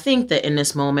 And so I think that in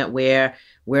this moment where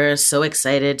we're so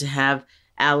excited to have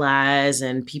allies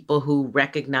and people who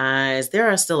recognize there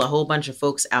are still a whole bunch of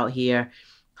folks out here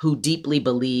who deeply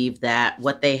believe that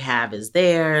what they have is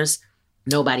theirs,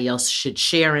 nobody else should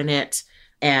share in it.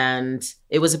 And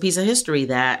it was a piece of history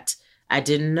that I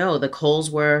didn't know. The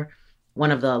Coles were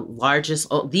one of the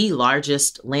largest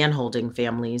landholding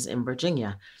families in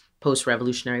Virginia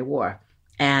post-Revolutionary War.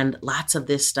 And lots of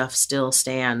this stuff still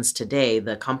stands today.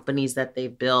 The companies that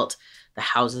they've built, the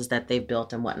houses that they've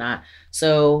built and whatnot.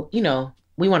 So, you know,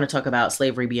 we want to talk about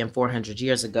slavery being 400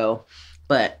 years ago,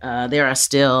 but there are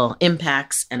still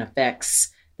impacts and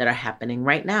effects that are happening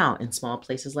right now in small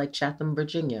places like Chatham,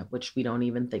 Virginia, which we don't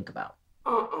even think about.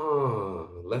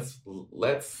 Let's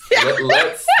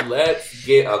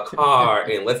get a car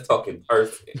and let's talk in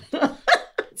person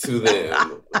to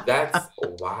them. That's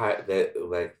why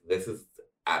this is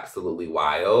absolutely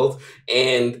wild.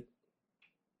 And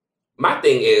my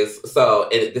thing is,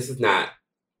 this is not,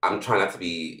 I'm trying not to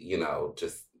be, you know,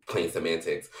 just plain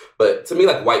semantics, but to me,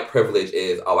 like, white privilege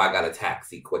is, oh, I got a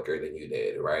taxi quicker than you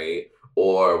did, right?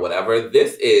 Or whatever.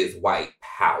 This is white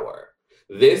power.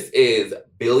 This is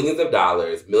billions of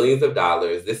dollars, millions of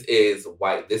dollars. This is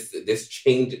white. This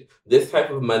type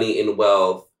of money and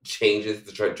wealth changes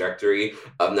the trajectory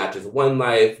of not just one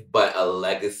life, but a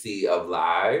legacy of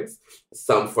lives.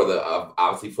 Some for the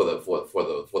obviously for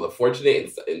the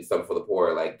fortunate, and some for the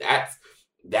poor. Like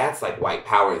that's like white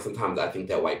power. And sometimes I think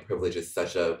that white privilege is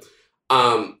such a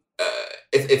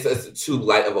it's too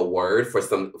light of a word for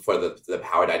the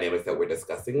power dynamics that we're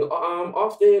discussing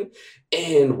often.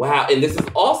 And wow, and this is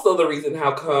also the reason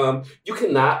how come you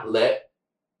cannot let.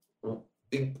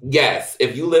 Yes,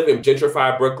 if you live in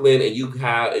gentrified Brooklyn and you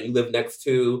live next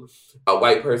to a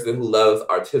white person who loves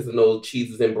artisanal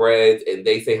cheeses and breads and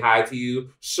they say hi to you,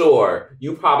 sure,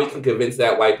 you probably can convince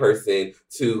that white person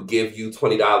to give you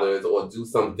 $20 or do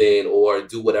something or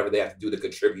do whatever they have to do to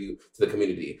contribute to the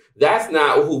community. That's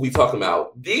not who we talking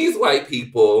about. These white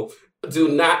people do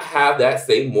not have that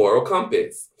same moral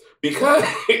compass. Because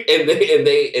and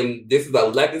this is a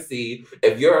legacy.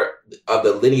 If you're of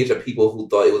the lineage of people who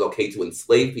thought it was okay to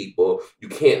enslave people, you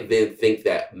can't then think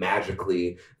that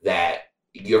magically that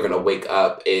you're gonna wake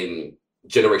up and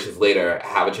generations later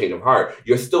have a change of heart.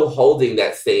 You're still holding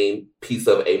that same piece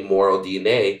of a moral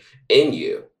DNA in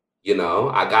you. You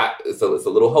know, it's a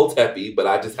little Hotepi, but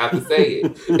I just have to say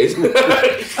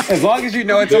it. As long as you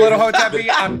know it's a little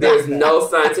Hotepi, there's no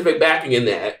scientific backing in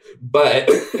that, but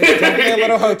it's definitely a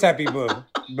little Hotepi, boo.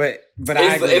 But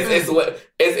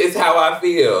it's how I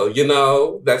feel. You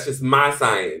know, that's just my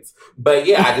science. But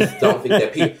yeah, I just don't think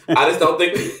that people. I just don't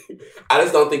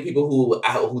think people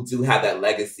who do have that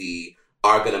legacy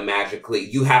are going to magically,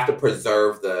 you have to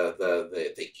preserve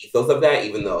the ethos of that,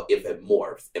 even though if it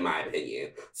morphs, in my opinion.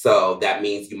 So that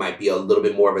means you might be a little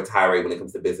bit more of a tirade when it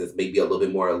comes to business, maybe a little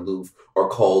bit more aloof or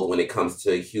cold when it comes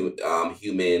to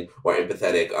human or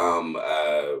empathetic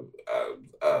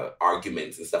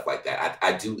arguments and stuff like that.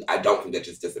 I don't think that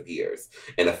just disappears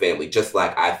in a family. Just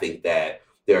like I think that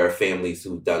there are families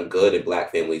who've done good and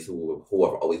Black families who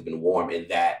have always been warm, and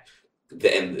that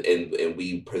and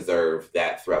we preserve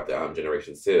that throughout the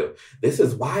generations too. This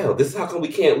is wild. This is how come we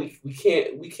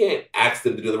can't ask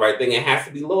them to do the right thing. It has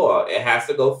to be law. It has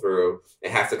to go through.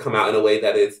 It has to come out in a way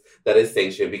that is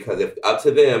sanctioned. Because if up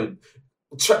to them,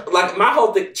 like my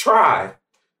whole thing, try.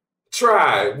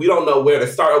 We don't know where to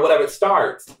start or whatever it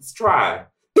starts. Let's try.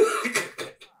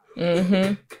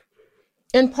 Mm-hmm.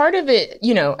 And part of it,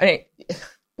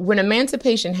 when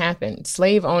emancipation happened,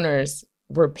 slave owners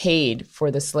were paid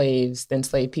for the slaves, the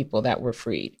enslaved people that were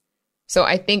freed. So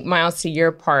I think, Miles, to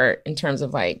your part, in terms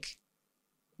of like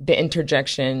the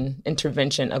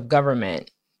intervention of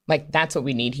government, like that's what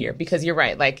we need here. Because you're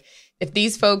right. Like if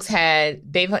these folks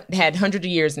they've had hundreds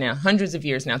of years now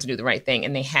to do the right thing,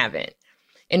 and they haven't.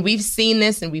 And we've seen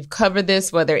this and we've covered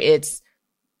this, whether it's,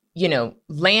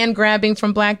 land grabbing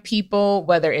from Black people,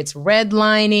 whether it's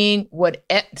redlining,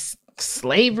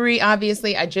 slavery,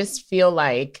 obviously. I just feel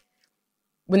like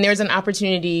when there's an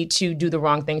opportunity to do the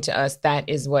wrong thing to us, that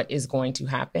is what is going to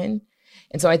happen.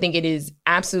 And so I think it is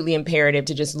absolutely imperative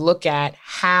to just look at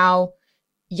how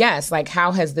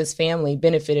has this family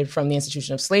benefited from the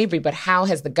institution of slavery, but how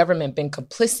has the government been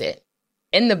complicit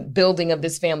in the building of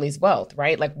this family's wealth,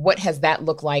 right? Like, what has that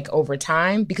looked like over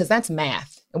time? Because that's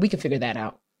math, and we can figure that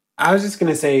out. I was just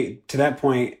going to say to that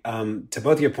point, to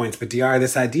both of your points, but DR,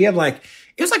 this idea of like,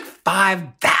 it was like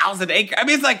 5,000 acres. I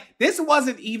mean, it's like, this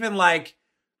wasn't even like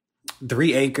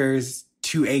 3 acres,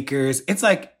 2 acres. It's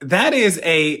like,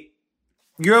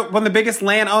 you're one of the biggest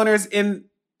landowners in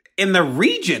the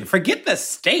region. Forget the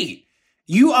state.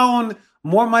 You own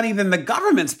more money than the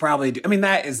governments probably do. I mean,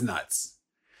 that is nuts.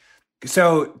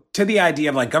 So to the idea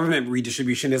of like government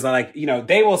redistribution is like,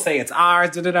 they will say it's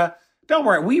ours, Don't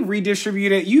worry, we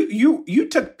redistributed. You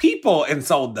took people and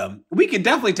sold them. We could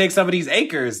definitely take some of these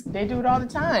acres. They do it all the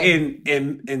time.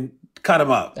 And cut them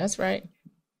up. That's right.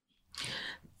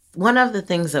 One of the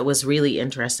things that was really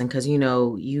interesting, because,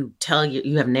 you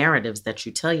have narratives that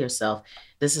you tell yourself.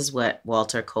 This is what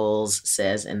Walter Coles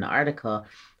says in the article.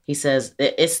 He says,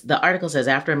 the article says,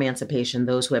 after emancipation,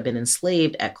 those who had been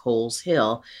enslaved at Coles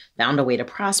Hill found a way to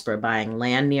prosper, buying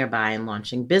land nearby and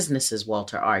launching businesses,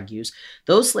 Walter argues.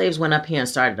 Those slaves went up here and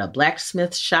started a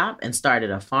blacksmith shop and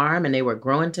started a farm, and they were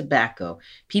growing tobacco.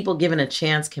 People given a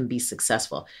chance can be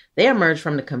successful. They emerged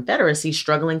from the Confederacy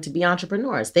struggling to be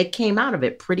entrepreneurs. They came out of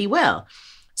it pretty well.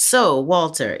 So,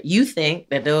 Walter, you think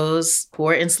that those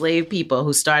poor enslaved people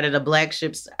who started a black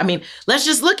ship, let's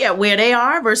just look at where they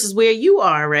are versus where you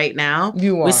are right now.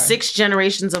 You are. With 6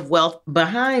 generations of wealth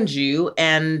behind you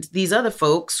and these other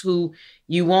folks who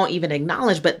you won't even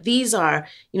acknowledge. But these are,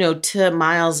 to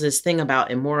Miles's thing about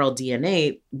immoral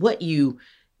DNA, what you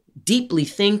deeply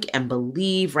think and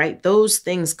believe, right? Those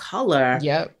things color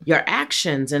your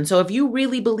actions. And so if you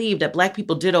really believe that Black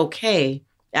people did okay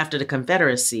after the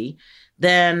Confederacy,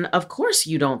 then of course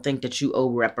you don't think that you owe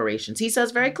reparations. He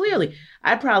says very clearly,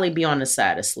 I'd probably be on the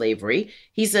side of slavery.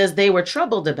 He says they were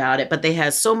troubled about it, but they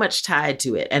had so much tied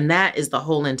to it. And that is the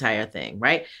whole entire thing,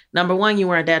 right? Number one, you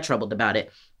weren't that troubled about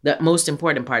it. The most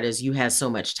important part is you had so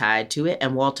much tied to it.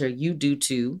 And Walter, you do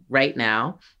too right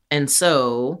now. And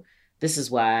so this is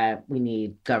why we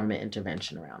need government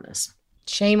intervention around this.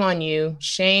 Shame on you.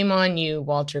 Shame on you,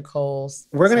 Walter Coles.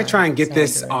 We're going to try and get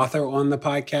this author on the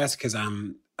podcast because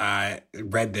I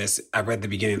read the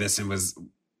beginning of this and was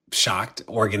shocked,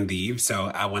 Organ Thief. So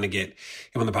I want to get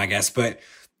him on the podcast. But,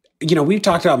 we've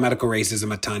talked about medical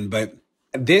racism a ton, but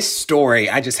this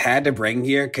story I just had to bring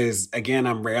here because, again,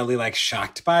 I'm rarely like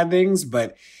shocked by things.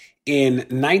 But in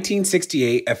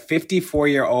 1968, a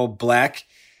 54-year-old Black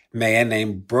man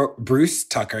named Bruce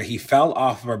Tucker, he fell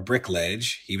off of a brick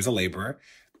ledge. He was a laborer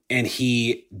and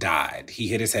he died. He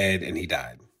hit his head and he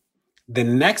died. The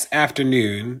next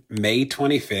afternoon, May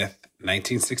 25th,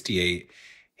 1968,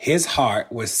 his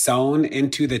heart was sewn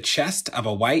into the chest of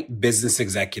a white business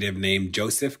executive named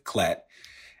Joseph Klett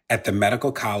at the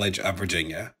Medical College of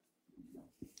Virginia.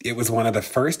 It was one of the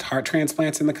first heart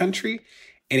transplants in the country,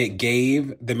 and it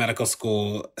gave the medical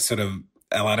school sort of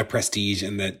a lot of prestige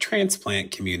in the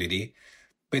transplant community.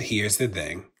 But here's the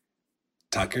thing.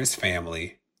 Tucker's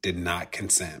family did not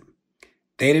consent.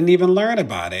 They didn't even learn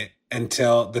about it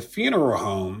until the funeral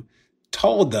home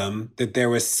told them that there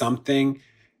was something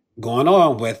going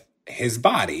on with his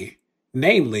body,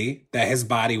 namely that his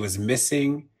body was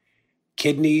missing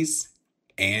kidneys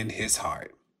and his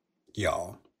heart,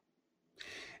 y'all.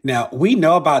 Now, we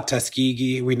know about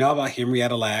Tuskegee. We know about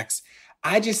Henrietta Lacks.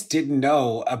 I just didn't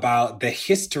know about the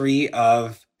history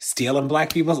of stealing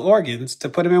Black people's organs to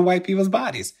put them in white people's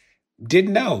bodies.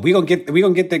 Didn't know. We gonna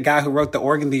get the guy who wrote the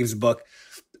Organ Thieves book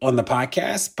on the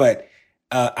podcast, but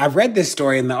I read this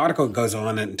story and the article goes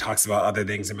on and talks about other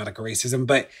things in medical racism,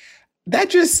 but that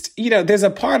just, there's a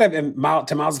part of, and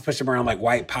to Miles push him around like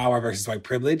white power versus white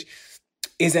privilege,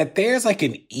 is that there's like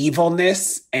an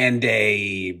evilness and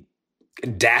a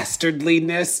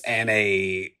dastardliness and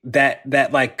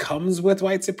that like comes with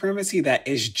white supremacy that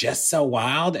is just so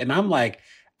wild. And I'm like,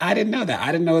 I didn't know that.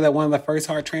 I didn't know that one of the first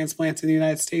heart transplants in the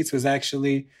United States was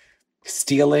actually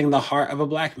stealing the heart of a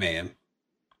Black man.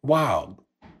 Wild.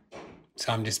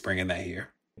 So I'm just bringing that here.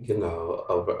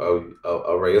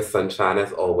 A ray of sunshine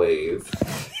as always.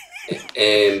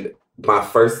 And my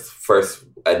first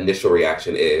initial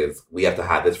reaction is we have to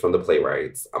hide this from the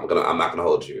playwrights. I'm not gonna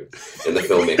hold you, and the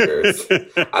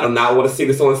filmmakers. I do not want to see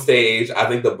this on stage. I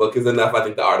think the book is enough. I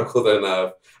think the articles are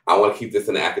enough. I want to keep this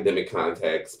in an academic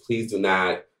context. Please do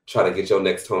not try to get your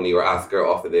next Tony or Oscar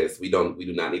off of this. We do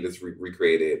not need this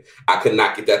recreated. I could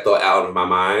not get that thought out of my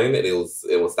mind, and it was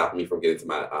stopping me from getting to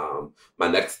my my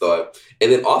next thought.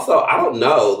 And then also, I don't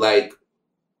know, like,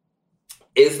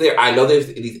 I know there's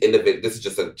these individual, this is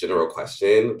just a general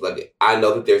question. Like, I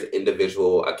know that there's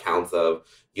individual accounts of,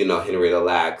 Henrietta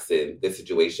Lacks and this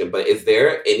situation, but is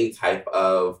there any type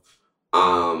of,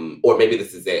 or maybe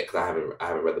this is it, because I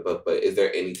haven't read the book, but is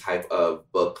there any type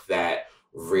of book that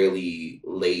really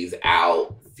lays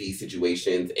out these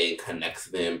situations and connects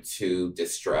them to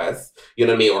distress, you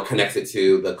know what I mean? Or connects it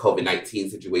to the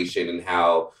COVID-19 situation and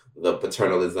how the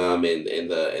paternalism and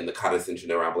the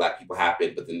condescension around Black people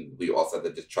happened, but then we also have the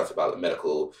distrust about the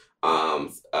medical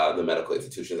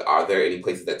institutions. Are there any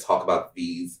places that talk about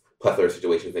these plethora of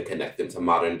situations and connect them to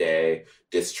modern day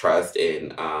distrust in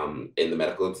the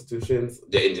medical institutions?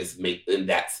 And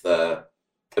that's the,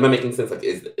 am I making sense? Like,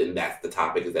 that's the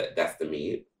topic? Is that's the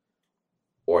meat?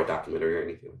 Or a documentary or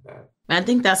anything like that? I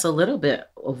think that's a little bit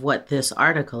of what this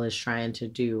article is trying to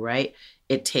do, right?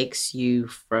 It takes you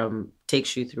through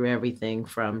everything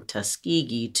from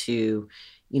Tuskegee to,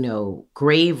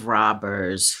 grave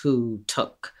robbers who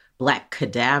took Black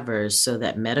cadavers so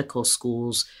that medical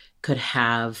schools could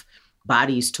have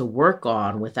bodies to work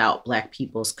on without Black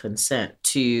people's consent,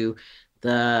 to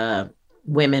the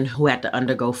women who had to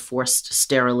undergo forced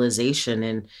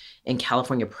sterilization in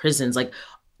California prisons, like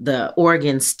the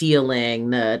organ stealing,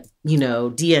 the,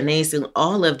 DNA stealing,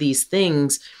 all of these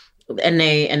things. And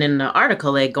in the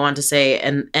article, they go on to say,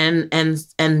 and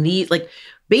these, like,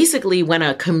 basically when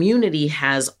a community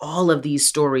has all of these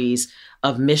stories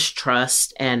of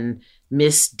mistrust and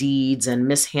misdeeds and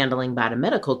mishandling by the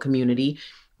medical community,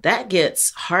 that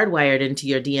gets hardwired into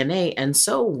your DNA. And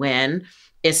so when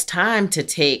it's time to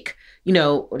take,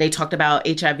 they talked about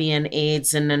HIV and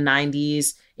AIDS in the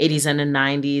 80s and the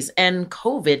 90s, and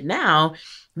COVID now,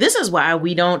 this is why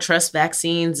we don't trust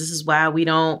vaccines. This is why we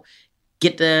don't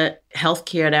get the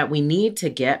healthcare that we need to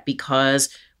get, because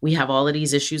we have all of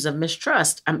these issues of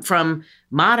mistrust. From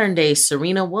modern day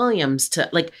Serena Williams to,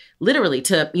 like, literally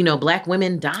to, Black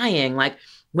women dying. Like,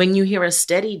 when you hear a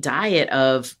steady diet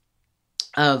of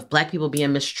Black people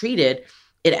being mistreated,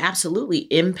 it absolutely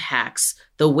impacts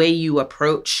the way you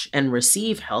approach and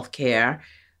receive healthcare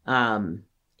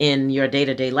in your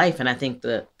day-to-day life. And I think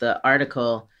the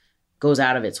article goes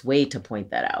out of its way to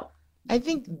point that out. I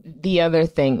think the other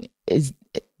thing is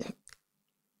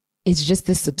just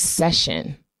this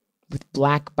obsession with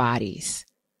Black bodies,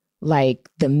 like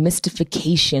the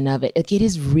mystification of it. It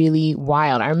is really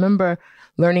wild. I remember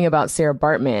learning about Sarah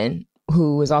Baartman,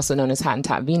 who was also known as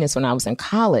Hottentot Venus, when I was in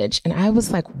college. And I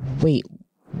was like, wait,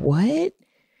 what?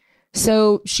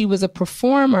 So she was a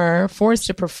performer, forced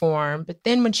to perform. But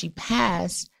then when she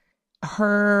passed,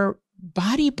 her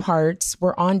body parts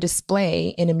were on display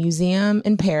in a museum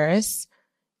in Paris.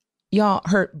 Y'all,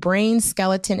 her brain,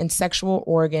 skeleton, and sexual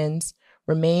organs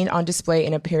remained on display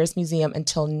in a Paris museum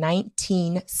until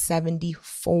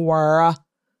 1974.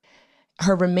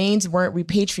 Her remains weren't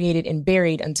repatriated and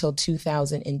buried until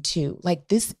 2002. Like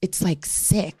this, it's like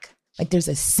sick. Like there's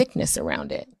a sickness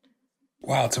around it.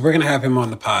 Wow. So we're going to have him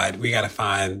on the pod. We got to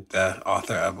find the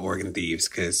author of Organ Thieves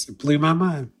because it blew my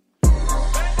mind.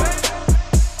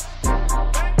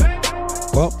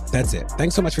 Well, that's it.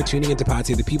 Thanks so much for tuning into Pod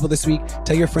Save the People this week.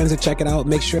 Tell your friends to check it out.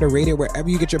 Make sure to rate it wherever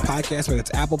you get your podcast, whether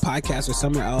it's Apple Podcasts or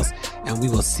somewhere else. And we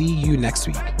will see you next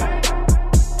week.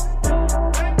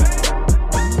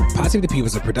 Pod Save the People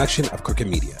is a production of Crooked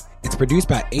Media. It's produced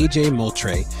by AJ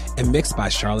Moultrie and mixed by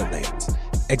Charlotte Lands.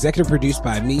 Executive produced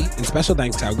by me, and special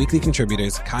thanks to our weekly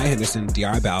contributors, Kai Henderson,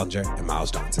 Diara Ballinger, and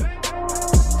Miles Johnson.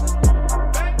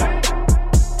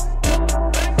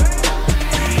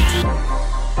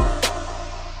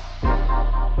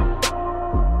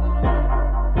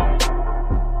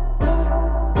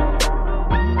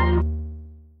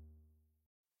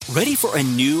 Ready for a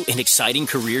new and exciting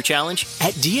career challenge?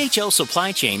 At DHL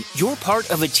Supply Chain, you're part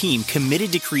of a team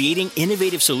committed to creating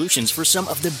innovative solutions for some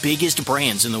of the biggest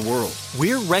brands in the world.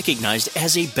 We're recognized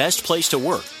as a best place to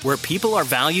work, where people are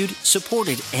valued,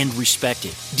 supported, and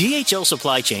respected. DHL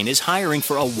Supply Chain is hiring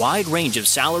for a wide range of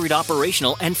salaried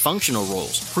operational and functional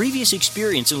roles. Previous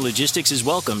experience in logistics is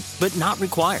welcome, but not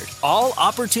required. All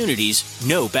opportunities,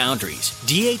 no boundaries.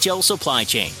 DHL Supply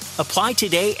Chain. Apply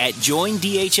today at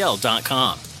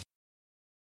joindhl.com.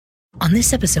 On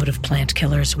this episode of Plant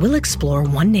Killers, we'll explore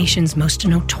one nation's most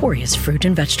notorious fruit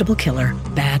and vegetable killer,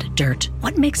 bad dirt.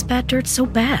 What makes bad dirt so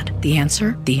bad? The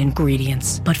answer? The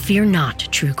ingredients. But fear not,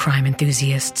 true crime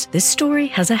enthusiasts. This story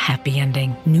has a happy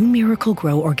ending. New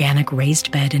Miracle-Gro Organic Raised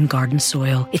Bed and Garden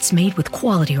Soil. It's made with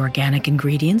quality organic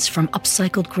ingredients from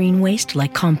upcycled green waste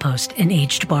like compost and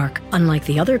aged bark. Unlike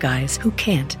the other guys who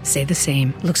can't say the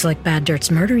same. Looks like bad dirt's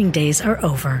murdering days are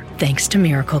over, thanks to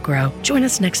Miracle-Gro. Join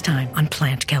us next time on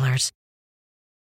Plant Killers.